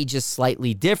stages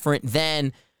slightly different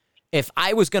than if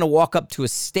I was going to walk up to a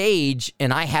stage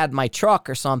and I had my truck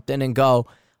or something and go,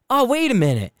 oh, wait a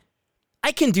minute,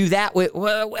 I can do that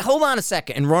hold on a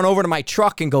second, and run over to my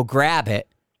truck and go grab it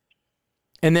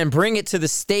and then bring it to the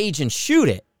stage and shoot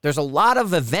it. There's a lot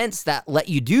of events that let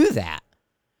you do that.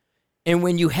 And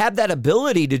when you have that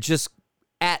ability to just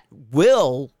at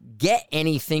will get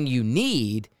anything you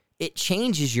need, it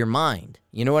changes your mind.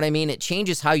 You know what I mean? It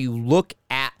changes how you look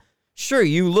at, sure,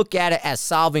 you look at it as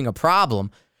solving a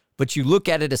problem, but you look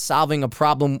at it as solving a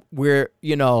problem where,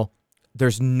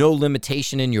 there's no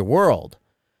limitation in your world.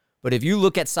 But if you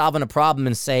look at solving a problem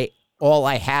and say, all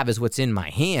I have is what's in my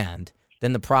hand,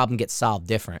 then the problem gets solved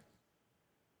different.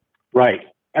 Right.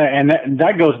 And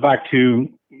that goes back to,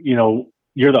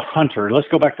 you're the hunter. Let's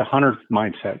go back to hunter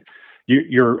mindset.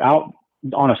 You're out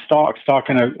on a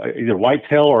stalking either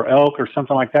whitetail or elk or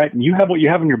something like that, and you have what you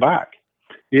have in your back.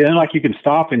 You can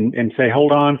stop and say,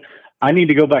 hold on, I need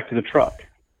to go back to the truck.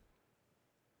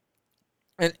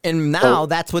 And now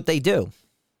that's what they do.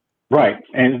 Right.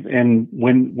 And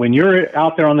when you're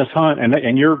out there on this hunt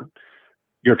and your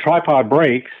tripod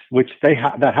breaks, which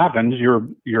that happens,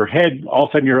 your head, all of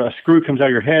a sudden a screw comes out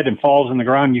of your head and falls in the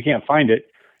ground and you can't find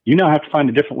it. You now have to find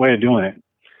a different way of doing it.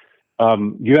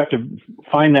 You have to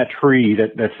find that tree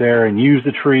that's there and use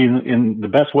the tree in the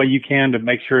best way you can to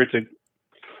make sure it's a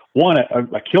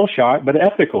kill shot, but an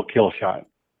ethical kill shot.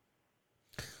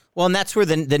 Well, and that's where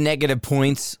the negative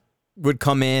points would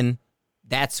come in.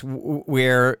 That's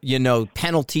where,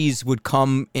 penalties would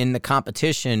come in the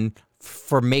competition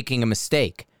for making a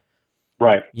mistake.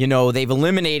 Right. They've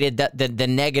eliminated the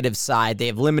negative side.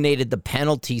 They've eliminated the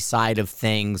penalty side of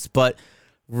things. But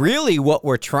really what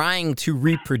we're trying to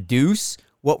reproduce,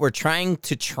 what we're trying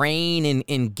to train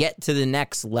and get to the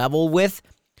next level with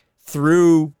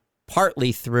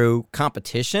partly through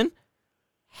competition,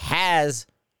 has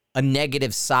a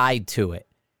negative side to it.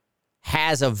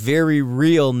 Has a very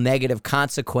real negative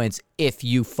consequence if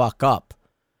you fuck up,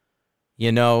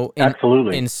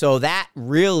 Absolutely. And so that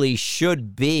really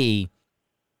should be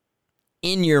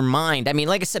in your mind. I mean,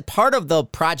 like I said, part of the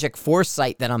Project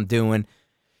Foresight that I'm doing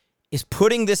is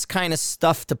putting this kind of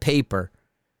stuff to paper.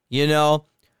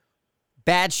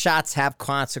 Bad shots have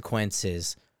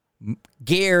consequences.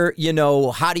 Gear,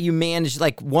 how do you manage?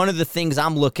 Like, one of the things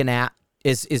I'm looking at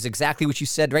is exactly what you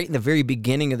said right in the very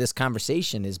beginning of this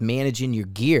conversation, is managing your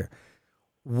gear.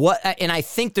 And I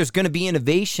think there's going to be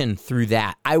innovation through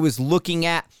that. I was looking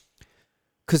at,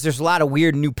 because there's a lot of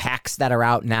weird new packs that are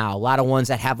out now, a lot of ones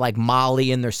that have like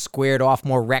Molly and they're squared off,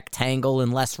 more rectangle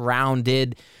and less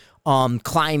rounded,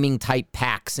 climbing type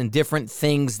packs and different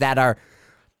things that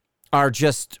are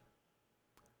just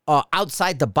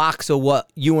outside the box of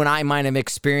what you and I might have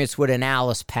experienced with an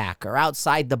Alice pack, or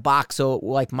outside the box of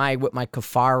like with my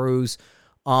Kafarus,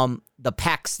 the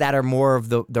packs that are more of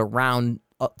the round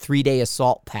 3-day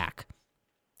assault pack.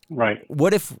 Right.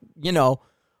 What if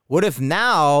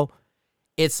now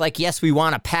it's like, yes, we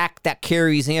want a pack that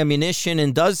carries ammunition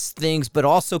and does things, but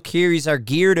also carries our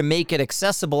gear to make it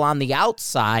accessible on the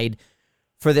outside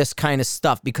for this kind of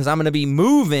stuff, because I'm going to be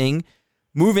moving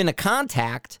to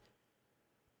contact.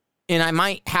 And I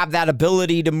might have that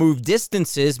ability to move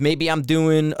distances. Maybe I'm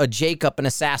doing a Jacob and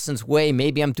Assassin's Way.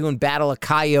 Maybe I'm doing Battle of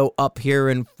Cayo up here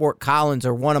in Fort Collins,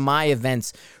 or one of my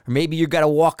events. Or maybe you got to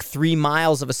walk 3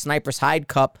 miles of a Sniper's Hide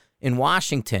Cup in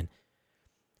Washington.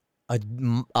 A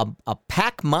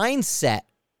pack mindset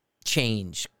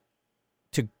change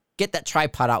to get that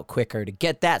tripod out quicker, to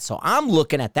get that. So I'm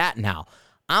looking at that now.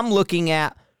 I'm looking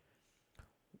at,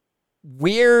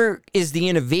 where is the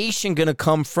innovation going to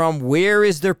come from? Where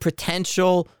is there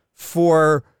potential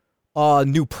for a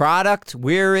new product?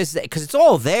 Where is that? Because it's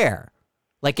all there.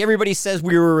 Like everybody says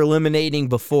we were eliminating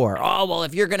before. Oh, well,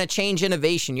 if you're going to change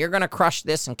innovation, you're going to crush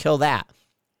this and kill that.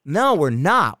 No, we're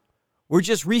not. We're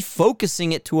just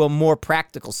refocusing it to a more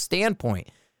practical standpoint.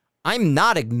 I'm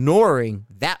not ignoring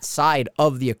that side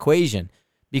of the equation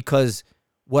because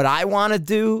what I want to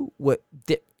do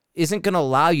isn't going to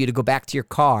allow you to go back to your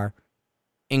car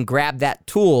and grab that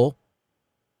tool,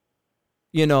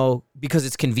 because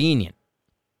it's convenient.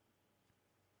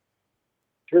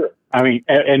 Sure. I mean,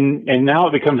 and now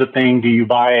it becomes a thing. Do you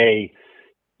buy a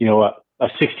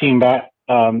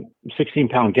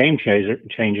 16-pound game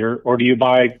changer, or do you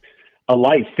buy a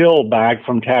light fill bag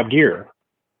from Tab Gear?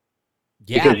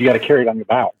 Yeah. Because you got to carry it on your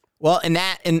back. Well, and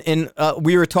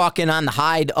we were talking on the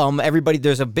Hide. Everybody,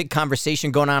 there's a big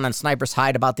conversation going on Sniper's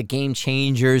Hide about the game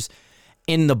changers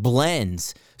in the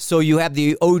blends. So you have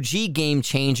the OG game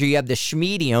changer, you have the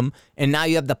schmedium, and now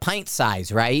you have the pint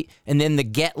size, right? And then the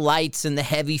get lights and the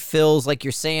heavy fills, like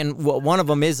you're saying, one of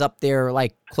them is up there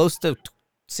like close to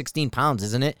 16 pounds,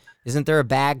 isn't it? Isn't there a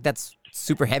bag that's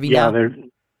super heavy now? There's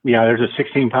a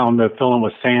 16-pound filling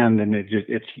with sand, and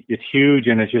it's huge,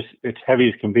 and it's heavy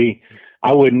as can be.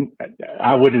 I wouldn't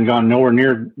have gone nowhere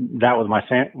near that with my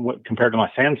sand compared to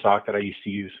my sand sock that I used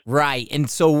to use. Right, and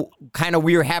so kind of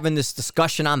we were having this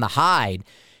discussion on the Hide,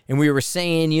 and we were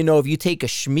saying, if you take a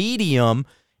schmedium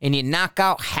and you knock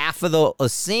out half of the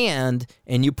sand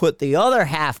and you put the other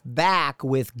half back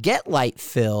with get light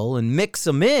fill and mix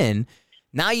them in.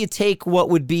 Now you take what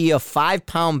would be a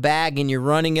 5-pound bag and you're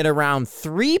running it around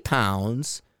 3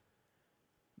 pounds.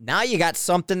 Now you got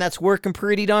something that's working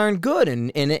pretty darn good,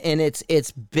 and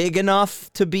it's big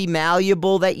enough to be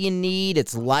malleable that you need.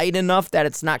 It's light enough that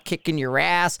it's not kicking your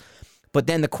ass. But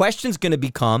then the question's going to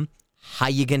become, how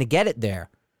you going to get it there?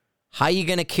 How you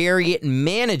going to carry it and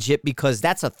manage it? Because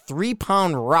that's a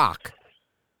 3-pound rock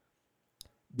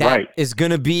that is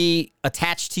going to be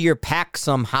attached to your pack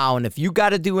somehow. And if you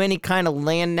got to do any kind of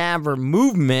land nav or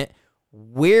movement,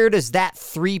 where does that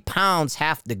 3 pounds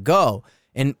have to go?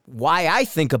 And why I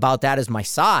think about that is my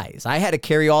size. I had to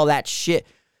carry all that shit.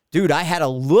 Dude, I had to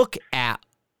look at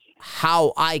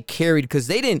how I carried, because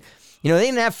they didn't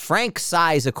have Frank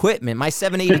size equipment. My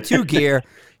 782 gear,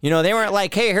 they weren't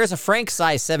like, hey, here's a Frank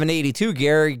size 782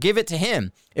 gear, give it to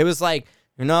him. It was like,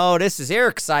 this is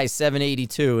Erick size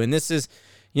 782, and this is,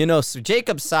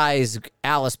 Jacob size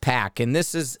Alice pack, and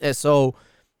this is, so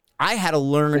I had to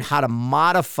learn how to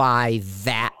modify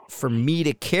that for me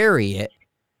to carry it.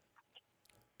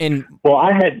 And well,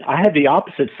 I had the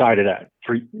opposite side of that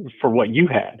for what you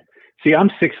had. See,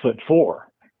 I'm 6'4",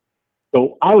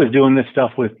 so I was doing this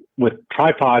stuff with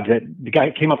tripods that the guy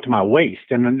came up to my waist,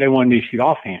 and then they wanted me to shoot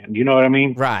offhand. You know what I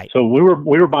mean? Right. So we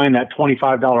were buying that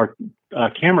 $25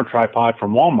 camera tripod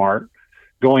from Walmart,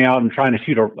 going out and trying to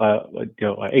shoot a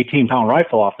 18-pound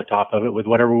rifle off the top of it with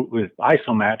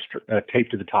ISO match taped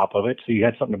to the top of it, so you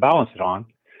had something to balance it on,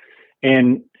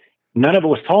 and none of it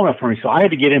was tall enough for me, so I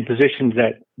had to get in positions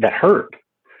that hurt,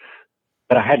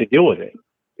 but I had to deal with it.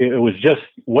 It was just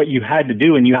what you had to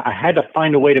do, and I had to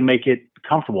find a way to make it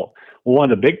comfortable. Well,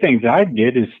 one of the big things that I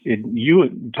did is,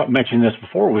 you mentioned this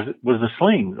before, was the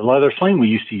sling, the leather sling we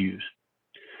used to use.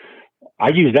 I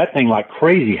used that thing like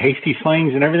crazy, hasty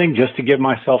slings and everything, just to give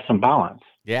myself some balance.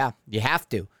 Yeah, you have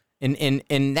to,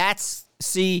 and that's,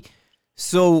 see,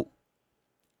 so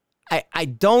I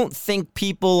don't think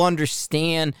people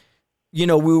understand.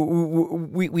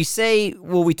 We say,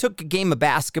 well, we took a game of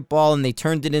basketball and they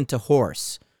turned it into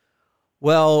horse.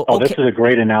 Well, okay. This is a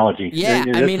great analogy. Yeah,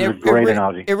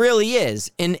 analogy. It really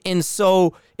is. And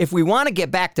so if we want to get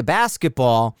back to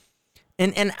basketball,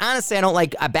 and honestly, I don't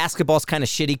like basketball's kind of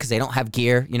shitty because they don't have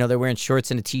gear. They're wearing shorts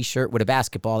and a t-shirt with a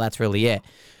basketball. That's really it.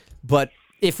 But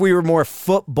if we were more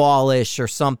footballish or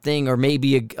something, or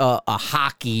maybe a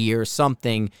hockey or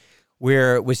something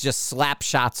where it was just slap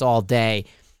shots all day,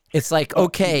 it's like,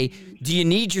 okay, do you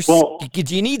need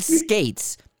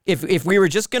skates? If we were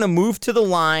just going to move to the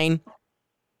line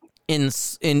and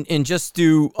just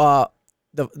do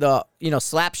the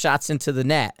slap shots into the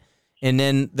net, and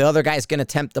then the other guy's going to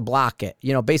attempt to block it.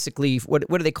 Basically, what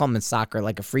do they call them in soccer?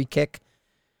 Like a free kick?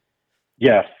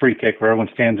 Yeah, free kick where everyone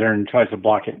stands there and tries to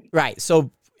block it. Right.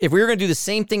 So if we were going to do the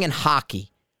same thing in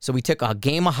hockey, so we took a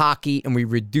game of hockey and we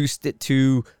reduced it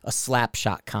to a slap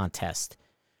shot contest,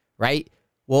 right?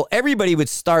 Well, everybody would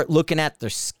start looking at their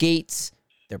skates,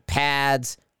 their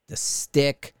pads, the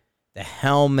stick, the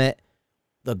helmet,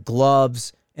 the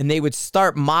gloves, and they would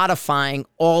start modifying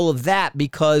all of that,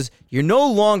 because you're no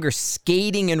longer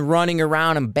skating and running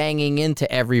around and banging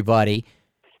into everybody,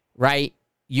 right?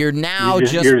 You're now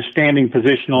you're standing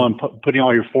positional and putting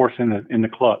all your force in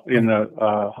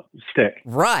the stick.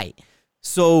 Right.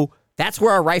 So That's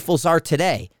where our rifles are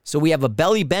today. So we have a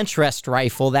belly bench rest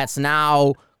rifle that's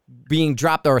now being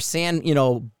dropped, or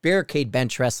a barricade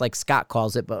bench rest, like Scott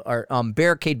calls it, but our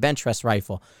barricade bench rest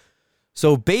rifle.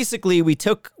 So basically, we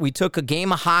took a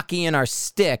game of hockey in our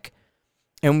stick,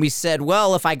 and we said,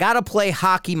 well, if I got to play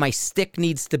hockey, my stick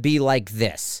needs to be like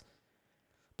this.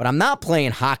 But I'm not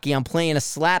playing hockey. I'm playing a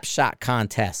slap shot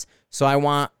contest. So I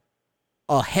want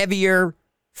a heavier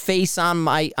face on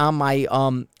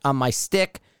my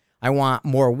stick. I want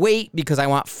more weight because I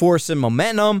want force and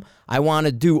momentum. I want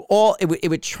to do it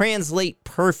would translate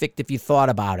perfect if you thought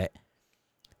about it.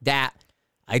 That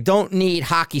I don't need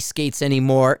hockey skates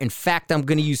anymore. In fact, I'm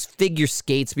going to use figure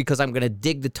skates because I'm going to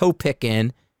dig the toe pick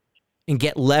in and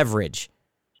get leverage.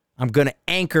 I'm going to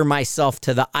anchor myself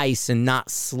to the ice and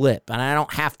not slip. And I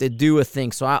don't have to do a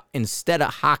thing. So instead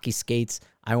of hockey skates,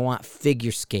 I want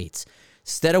figure skates.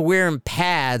 Instead of wearing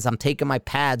pads, I'm taking my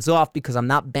pads off because I'm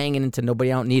not banging into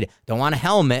nobody I don't need it. Don't want a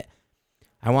helmet.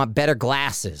 I want better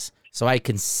glasses so I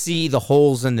can see the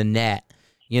holes in the net.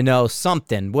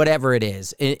 Something, whatever it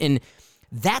is. And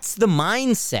that's the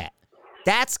mindset.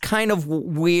 That's kind of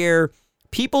where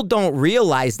people don't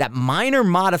realize that minor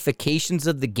modifications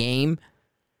of the game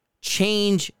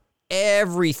change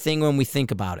everything when we think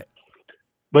about it.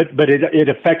 But it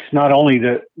affects not only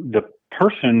the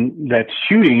person that's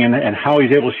shooting and how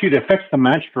he's able to shoot. It affects the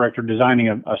match director designing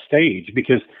a stage,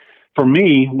 because for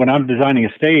me, when I'm designing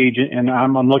a stage and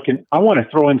I'm looking, I want to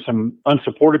throw in some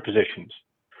unsupported positions,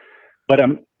 but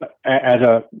as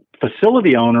a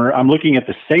facility owner, I'm looking at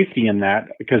the safety in that,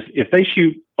 because if they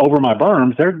shoot over my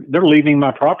berms, they're leaving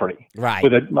my property, right?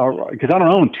 Because I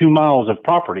don't own 2 miles of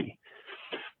property.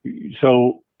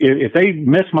 So if they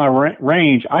miss my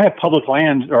range, I have public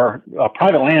lands or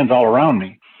private lands all around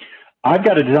me. I've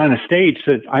got to design a stage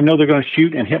so that I know they're going to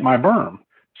shoot and hit my berm.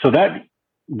 So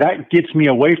that gets me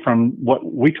away from what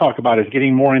we talk about as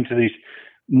getting more into these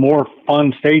more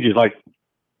fun stages, like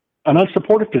an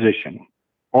unsupported position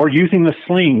or using the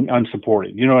sling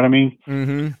unsupported. You know what I mean?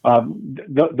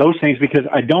 Mm-hmm. Those things, because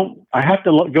I have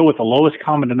to go with the lowest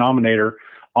common denominator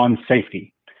on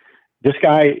safety. This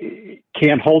guy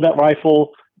can't hold that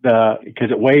rifle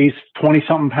because it weighs 20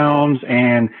 something pounds,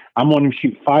 and I'm wanting to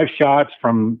shoot 5 shots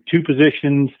from 2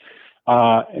 positions,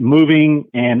 moving,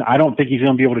 and I don't think he's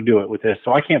going to be able to do it with this.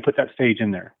 So I can't put that stage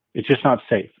in there. It's just not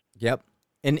safe. Yep.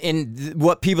 And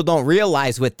what people don't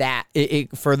realize with that,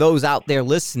 for those out there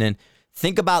listening,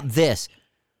 think about this.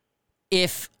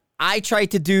 If I try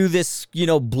to do this,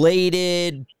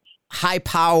 bladed, high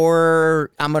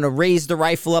power, I'm going to raise the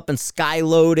rifle up and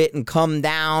skyload it and come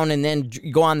down and then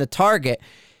go on the target.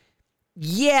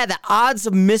 Yeah, the odds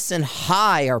of missing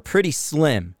high are pretty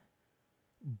slim.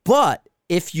 But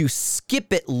if you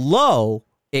skip it low,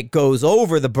 it goes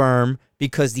over the berm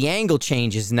because the angle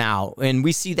changes now. And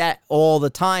we see that all the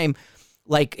time.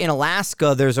 Like in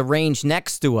Alaska, there's a range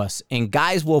next to us, and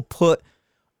guys will put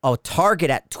a target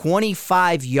at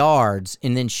 25 yards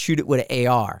and then shoot it with an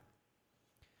AR.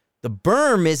 The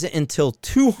berm isn't until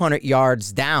 200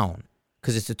 yards down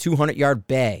because it's a 200-yard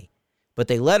bay, but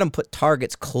they let them put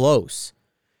targets close.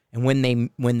 And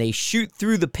when they shoot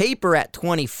through the paper at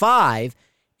 25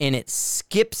 and it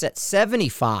skips at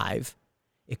 75,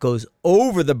 it goes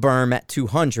over the berm at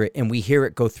 200, and we hear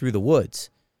it go through the woods.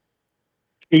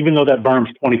 Even though that berm's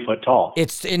 20 foot tall.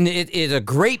 It is a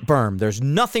great berm. There's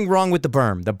nothing wrong with the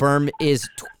berm. The berm is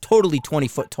totally 20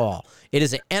 foot tall. It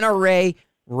is an NRA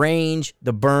range.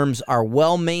 The berms are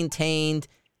well maintained.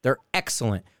 They're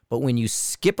excellent. But when you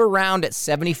skip around at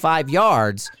 75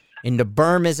 yards and the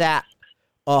berm is at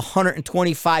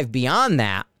 125 beyond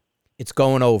that, it's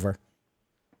going over.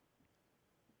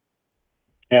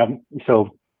 Yeah.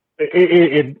 So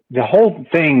the whole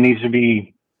thing needs to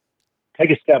be,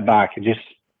 take a step back and just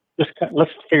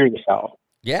let's figure this out.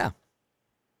 Yeah.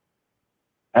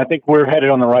 I think we're headed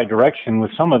on the right direction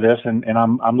with some of this, and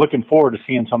I'm looking forward to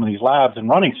seeing some of these labs and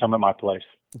running some at my place.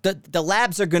 The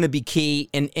labs are going to be key,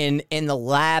 and the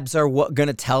labs are what going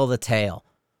to tell the tale.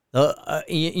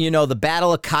 The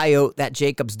Battle of Coyote that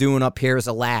Jacob's doing up here is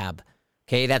a lab.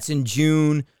 Okay, that's in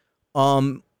June,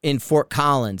 in Fort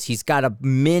Collins. He's got a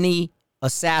mini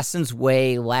Assassin's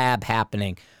Way lab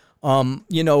happening.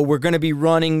 We're going to be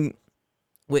running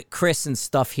with Chris and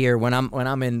stuff here when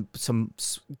I'm in some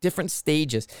different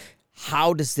stages.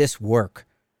 How does this work?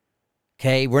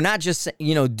 Okay, we're not just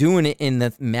doing it in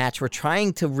the match. We're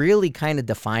trying to really kind of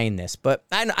define this, but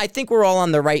I think we're all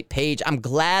on the right page. I'm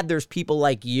glad there's people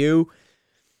like you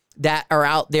that are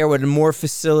out there with more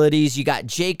facilities. You got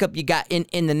Jacob. You got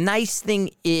and the nice thing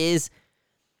is,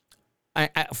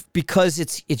 because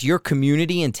it's your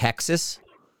community in Texas.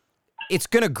 it's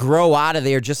going to grow out of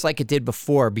there just like it did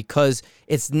before, because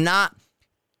it's not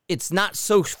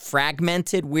so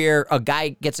fragmented where a guy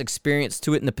gets experience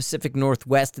to it in the Pacific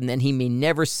Northwest and then he may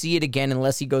never see it again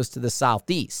unless he goes to the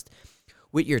Southeast.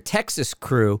 With your Texas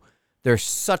crew, they're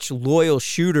such loyal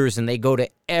shooters and they go to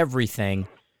everything.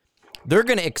 They're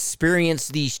going to experience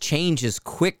these changes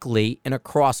quickly and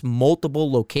across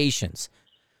multiple locations.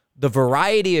 The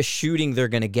variety of shooting they're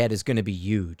going to get is going to be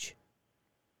huge.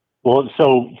 Well,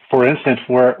 so for instance,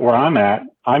 where I'm at,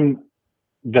 I'm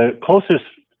the closest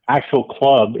actual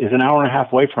club is an hour and a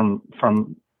half away from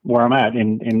where I'm at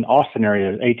in Austin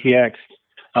area, ATX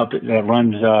that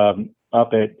runs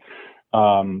up at,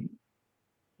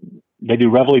 they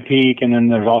do Reveille Peak. And then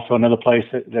there's also another place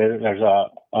that there's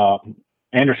a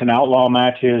Anderson Outlaw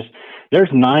matches. There's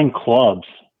 9 clubs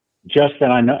just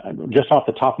that I know, just off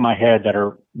the top of my head, that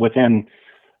are within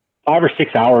 5 or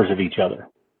 6 hours of each other.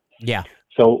 Yeah.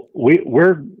 So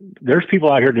there's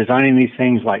people out here designing these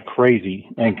things like crazy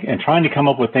and trying to come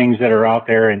up with things that are out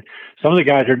there. And some of the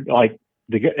guys are like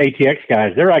the ATX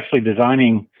guys, they're actually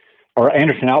designing, or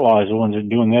Anderson Outlaw is the ones that are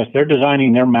doing this. They're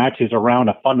designing their matches around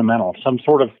a fundamental, some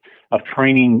sort of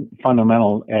training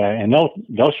fundamental, and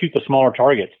they'll shoot the smaller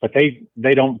targets, but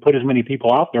they don't put as many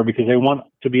people out there because they want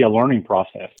to be a learning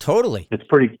process. Totally. It's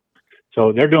pretty,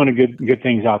 so they're doing good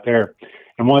things out there.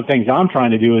 And one of the things I'm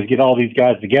trying to do is get all these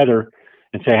guys together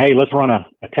and say, hey, let's run a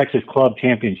Texas Club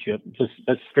Championship. Just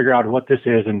let's figure out what this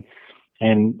is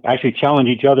and actually challenge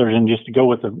each other and just to go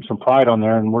with some pride on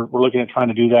there. And we're looking at trying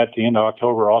to do that at the end of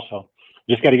October also.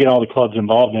 Just got to get all the clubs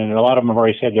involved in it. A lot of them have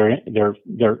already said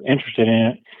they're interested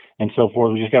in it and so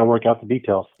forth. We just got to work out the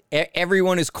details.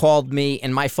 Everyone has called me,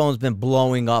 and my phone's been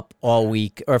blowing up all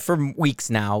week, or for weeks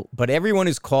now, but everyone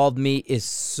who's called me is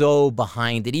so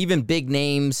behind it. Even big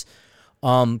names,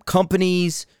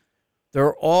 companies,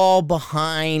 they're all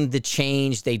behind the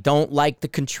change. They don't like the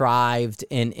contrived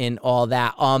and all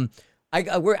that.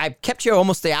 I kept you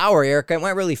almost the hour, Eric. It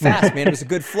went really fast, man. It was a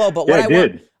good flow. But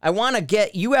I want to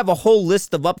get, you have a whole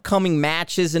list of upcoming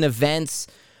matches and events.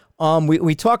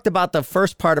 We talked about the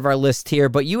first part of our list here,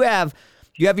 but you have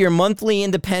your monthly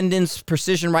Independence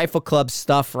Precision Rifle Club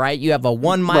stuff, right? You have a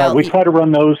 1 mile. Well, we try to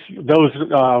run those.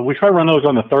 We try to run those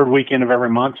on the third weekend of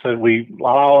every month, so we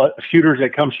allow shooters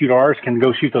that come shoot ours can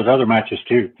go shoot those other matches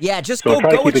too. Yeah, just go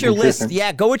with your list.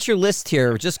 Yeah, go with your list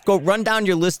here. Just go run down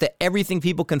your list of everything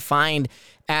people can find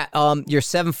at your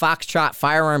 7 Foxtrot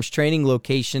firearms training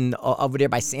location over there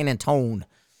by San Antone.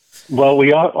 Well,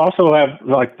 we also have,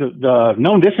 like, the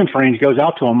known distance range goes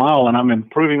out to a mile, and I'm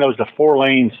improving those to 4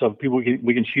 lanes so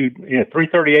we can shoot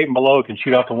 338 and below can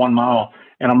shoot out to 1 mile.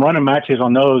 And I'm running matches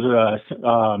on those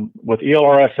with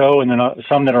ELRSO, and then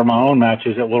some that are my own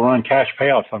matches that will run cash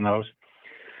payouts on those.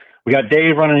 We got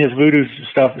Dave running his Voodoo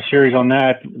stuff, the series on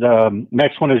that. The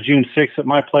next one is June 6th at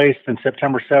my place, then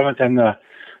September 7th, and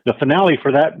the finale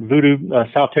for that Voodoo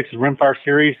South Texas Rimfire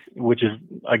Series, which is,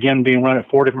 again, being run at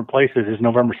 4 different places, is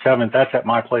November 7th. That's at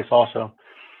my place also.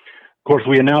 Of course,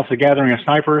 we announced the Gathering of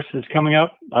Snipers is coming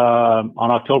up on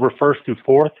October 1st through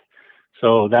 4th.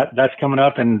 So that's coming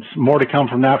up, and more to come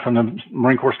from that from the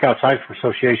Marine Corps Scout Sniper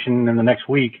Association in the next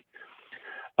week.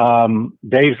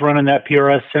 Dave's running that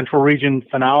PRS Central Region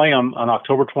finale on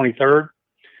October 23rd.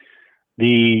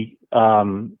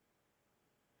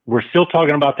 We're still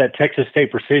talking about that Texas State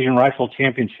Precision Rifle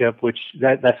Championship, which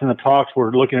that's in the talks.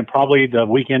 We're looking at probably the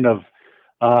weekend of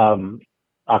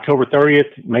October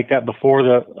 30th. Make that before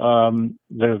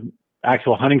the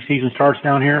actual hunting season starts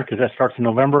down here, because that starts in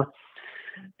November.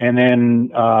 And then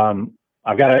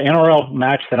I've got an NRL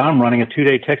match that I'm running, a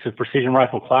 2-day Texas Precision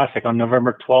Rifle Classic on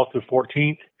November 12th through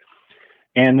 14th.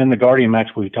 And then the Guardian match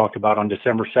we talked about on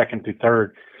December 2nd through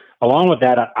 3rd. Along with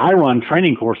that, I run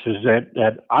training courses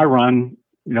that I run,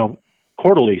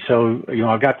 quarterly. So,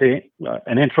 I've got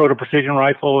an intro to precision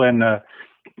rifle and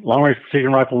long range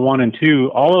precision rifle 1 and 2.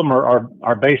 All of them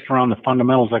are based around the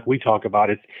fundamentals like we talk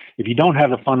about. If you don't have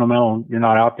the fundamental, you're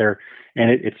not out there. And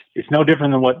it's no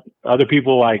different than what other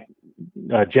people like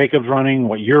Jacob's running,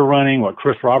 what you're running, what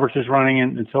Chris Roberts is running,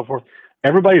 and so forth.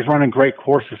 Everybody's running great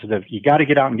courses. You got to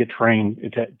get out and get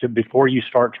trained before you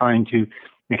start trying to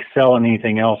excel in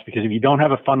anything else. Because if you don't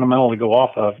have a fundamental to go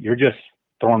off of, you're just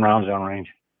throwing rounds down range.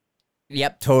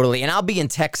 Yep, totally. And I'll be in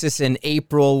Texas in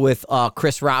April with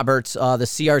Chris Roberts, the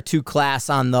CR2 class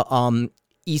on the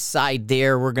east side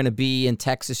there. We're going to be in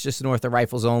Texas, just north of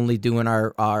Rifles Only, doing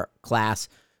our class.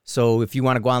 So if you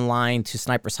want to go online to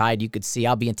Sniper's Hide, you could see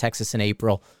I'll be in Texas in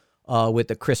April with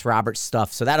the Chris Roberts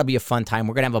stuff. So that'll be a fun time.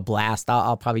 We're going to have a blast.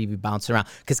 I'll probably be bouncing around.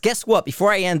 Because guess what?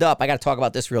 Before I end up, I got to talk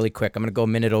about this really quick. I'm going to go a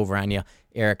minute over on you,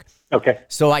 Eric. Okay.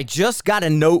 So I just got a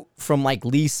note from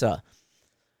Lisa.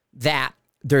 that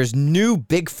there's new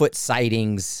Bigfoot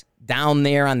sightings down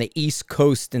there on the East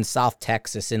Coast in South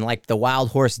Texas in like the Wild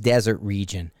Horse Desert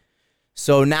region.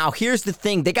 So now here's the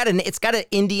thing. It's got an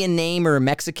Indian name or a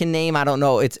Mexican name. I don't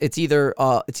know. It's either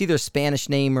a Spanish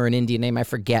name or an Indian name. I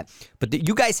forget. But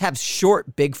you guys have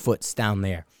short Bigfoots down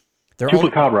there. They're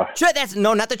Chupacabra.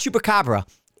 No, not the Chupacabra.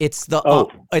 It's the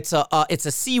it's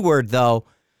a C word though.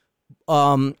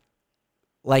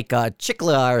 Like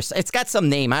Chicla, or it's got some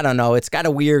name. I don't know. It's got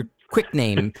a weird quick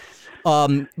name.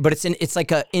 But it's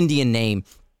like an Indian name.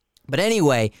 But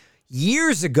anyway,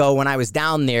 years ago when I was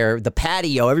down there, the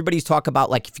patio, everybody's talking about,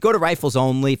 like, if you go to Rifles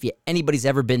Only, anybody's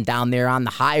ever been down there on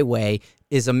the highway,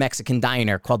 is a Mexican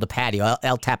diner called the Patio,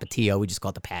 El Tapatio. We just call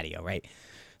it the Patio, right?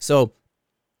 So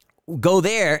go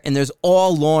there, and there's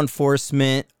all law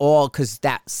enforcement, because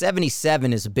that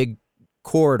 77 is a big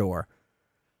corridor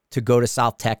to go to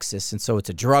South Texas. And so it's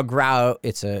a drug route,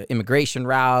 it's an immigration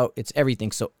route, it's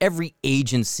everything. So every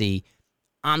agency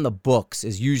on the books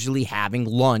is usually having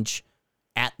lunch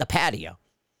at the patio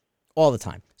all the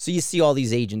time. So you see all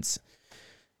these agents.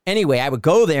 Anyway, I would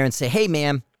go there and say, hey,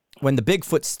 man, when the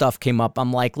Bigfoot stuff came up,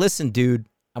 I'm like, listen, dude,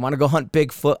 I want to go hunt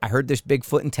Bigfoot. I heard there's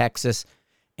Bigfoot in Texas.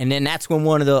 And then that's when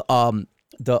one of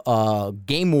the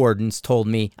game wardens told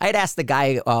me, I had asked the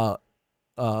guy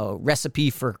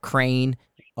recipe for crane,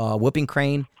 whooping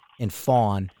crane and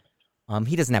fawn.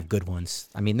 He doesn't have good ones.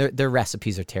 I mean, their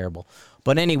recipes are terrible.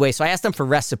 But anyway, so I asked him for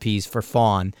recipes for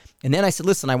fawn. And then I said,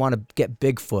 listen, I want to get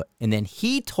Bigfoot. And then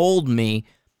he told me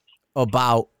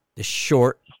about the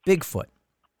short Bigfoot.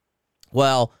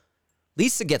 Well,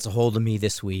 Lisa gets a hold of me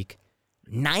this week.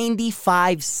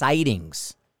 95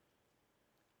 sightings.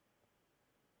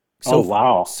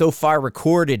 Wow. So far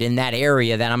recorded in that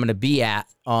area that I'm going to be at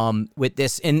with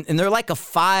this. And they're like a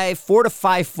 4 to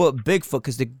 5 foot Bigfoot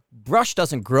because the brush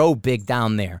doesn't grow big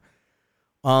down there.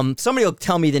 Somebody will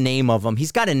tell me the name of him.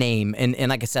 He's got a name. And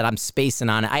like I said, I'm spacing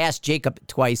on it. I asked Jacob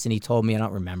twice and he told me I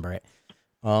don't remember it.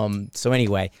 So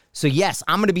anyway, yes,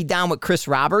 I'm going to be down with Chris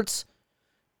Roberts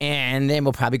and then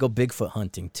we'll probably go Bigfoot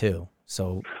hunting too.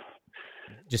 So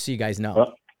just so you guys know.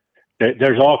 Well,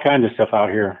 there's all kinds of stuff out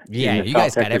here. Yeah, you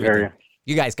guys got everything. Area.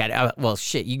 You guys got well,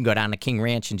 shit. You can go down to King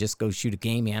Ranch and just go shoot a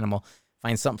game animal,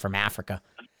 find something from Africa.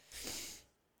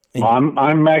 Well,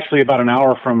 I'm actually about an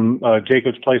hour from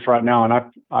Jacob's place right now,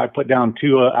 and I put down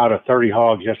 2 out of 30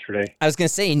 hogs yesterday. I was gonna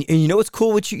say, and you know what's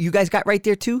cool? What you guys got right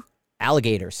there too?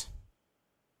 Alligators.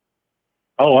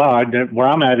 Oh wow! Where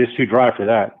I'm at is too dry for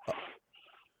that.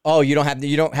 Oh, you don't have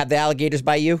the alligators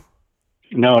by you?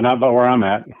 No, not by where I'm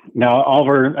at. Now,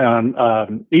 over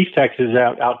East Texas,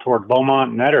 out toward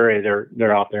Beaumont and that area,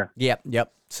 they're out there.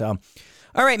 Yep. So,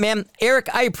 all right, man. Eric,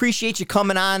 I appreciate you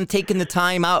coming on, taking the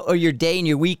time out of your day and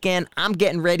your weekend. I'm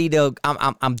getting ready to.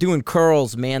 I'm doing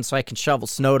curls, man, so I can shovel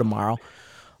snow tomorrow.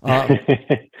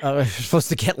 We're supposed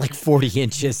to get like 40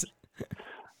 inches.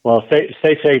 Well, stay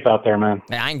safe out there, man.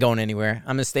 I ain't going anywhere.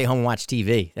 I'm gonna stay home and watch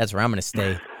TV. That's where I'm gonna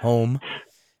stay, home, in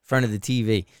front of the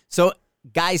TV. So,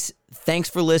 guys, thanks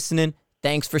for listening.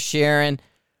 Thanks for sharing.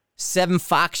 7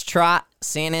 Foxtrot,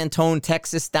 San Antonio,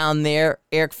 Texas, down there.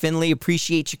 Erick Findley,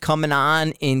 appreciate you coming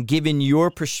on and giving your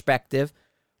perspective.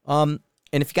 And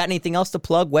if you got anything else to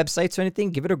plug, websites or anything,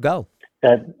 give it a go.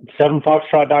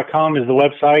 7foxtrot.com is the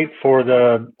website for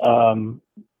the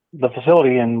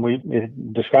facility, and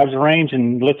it describes the range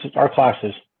and lists our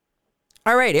classes.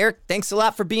 All right, Erick, thanks a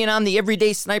lot for being on the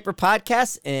Everyday Sniper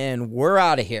podcast, and we're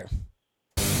out of here.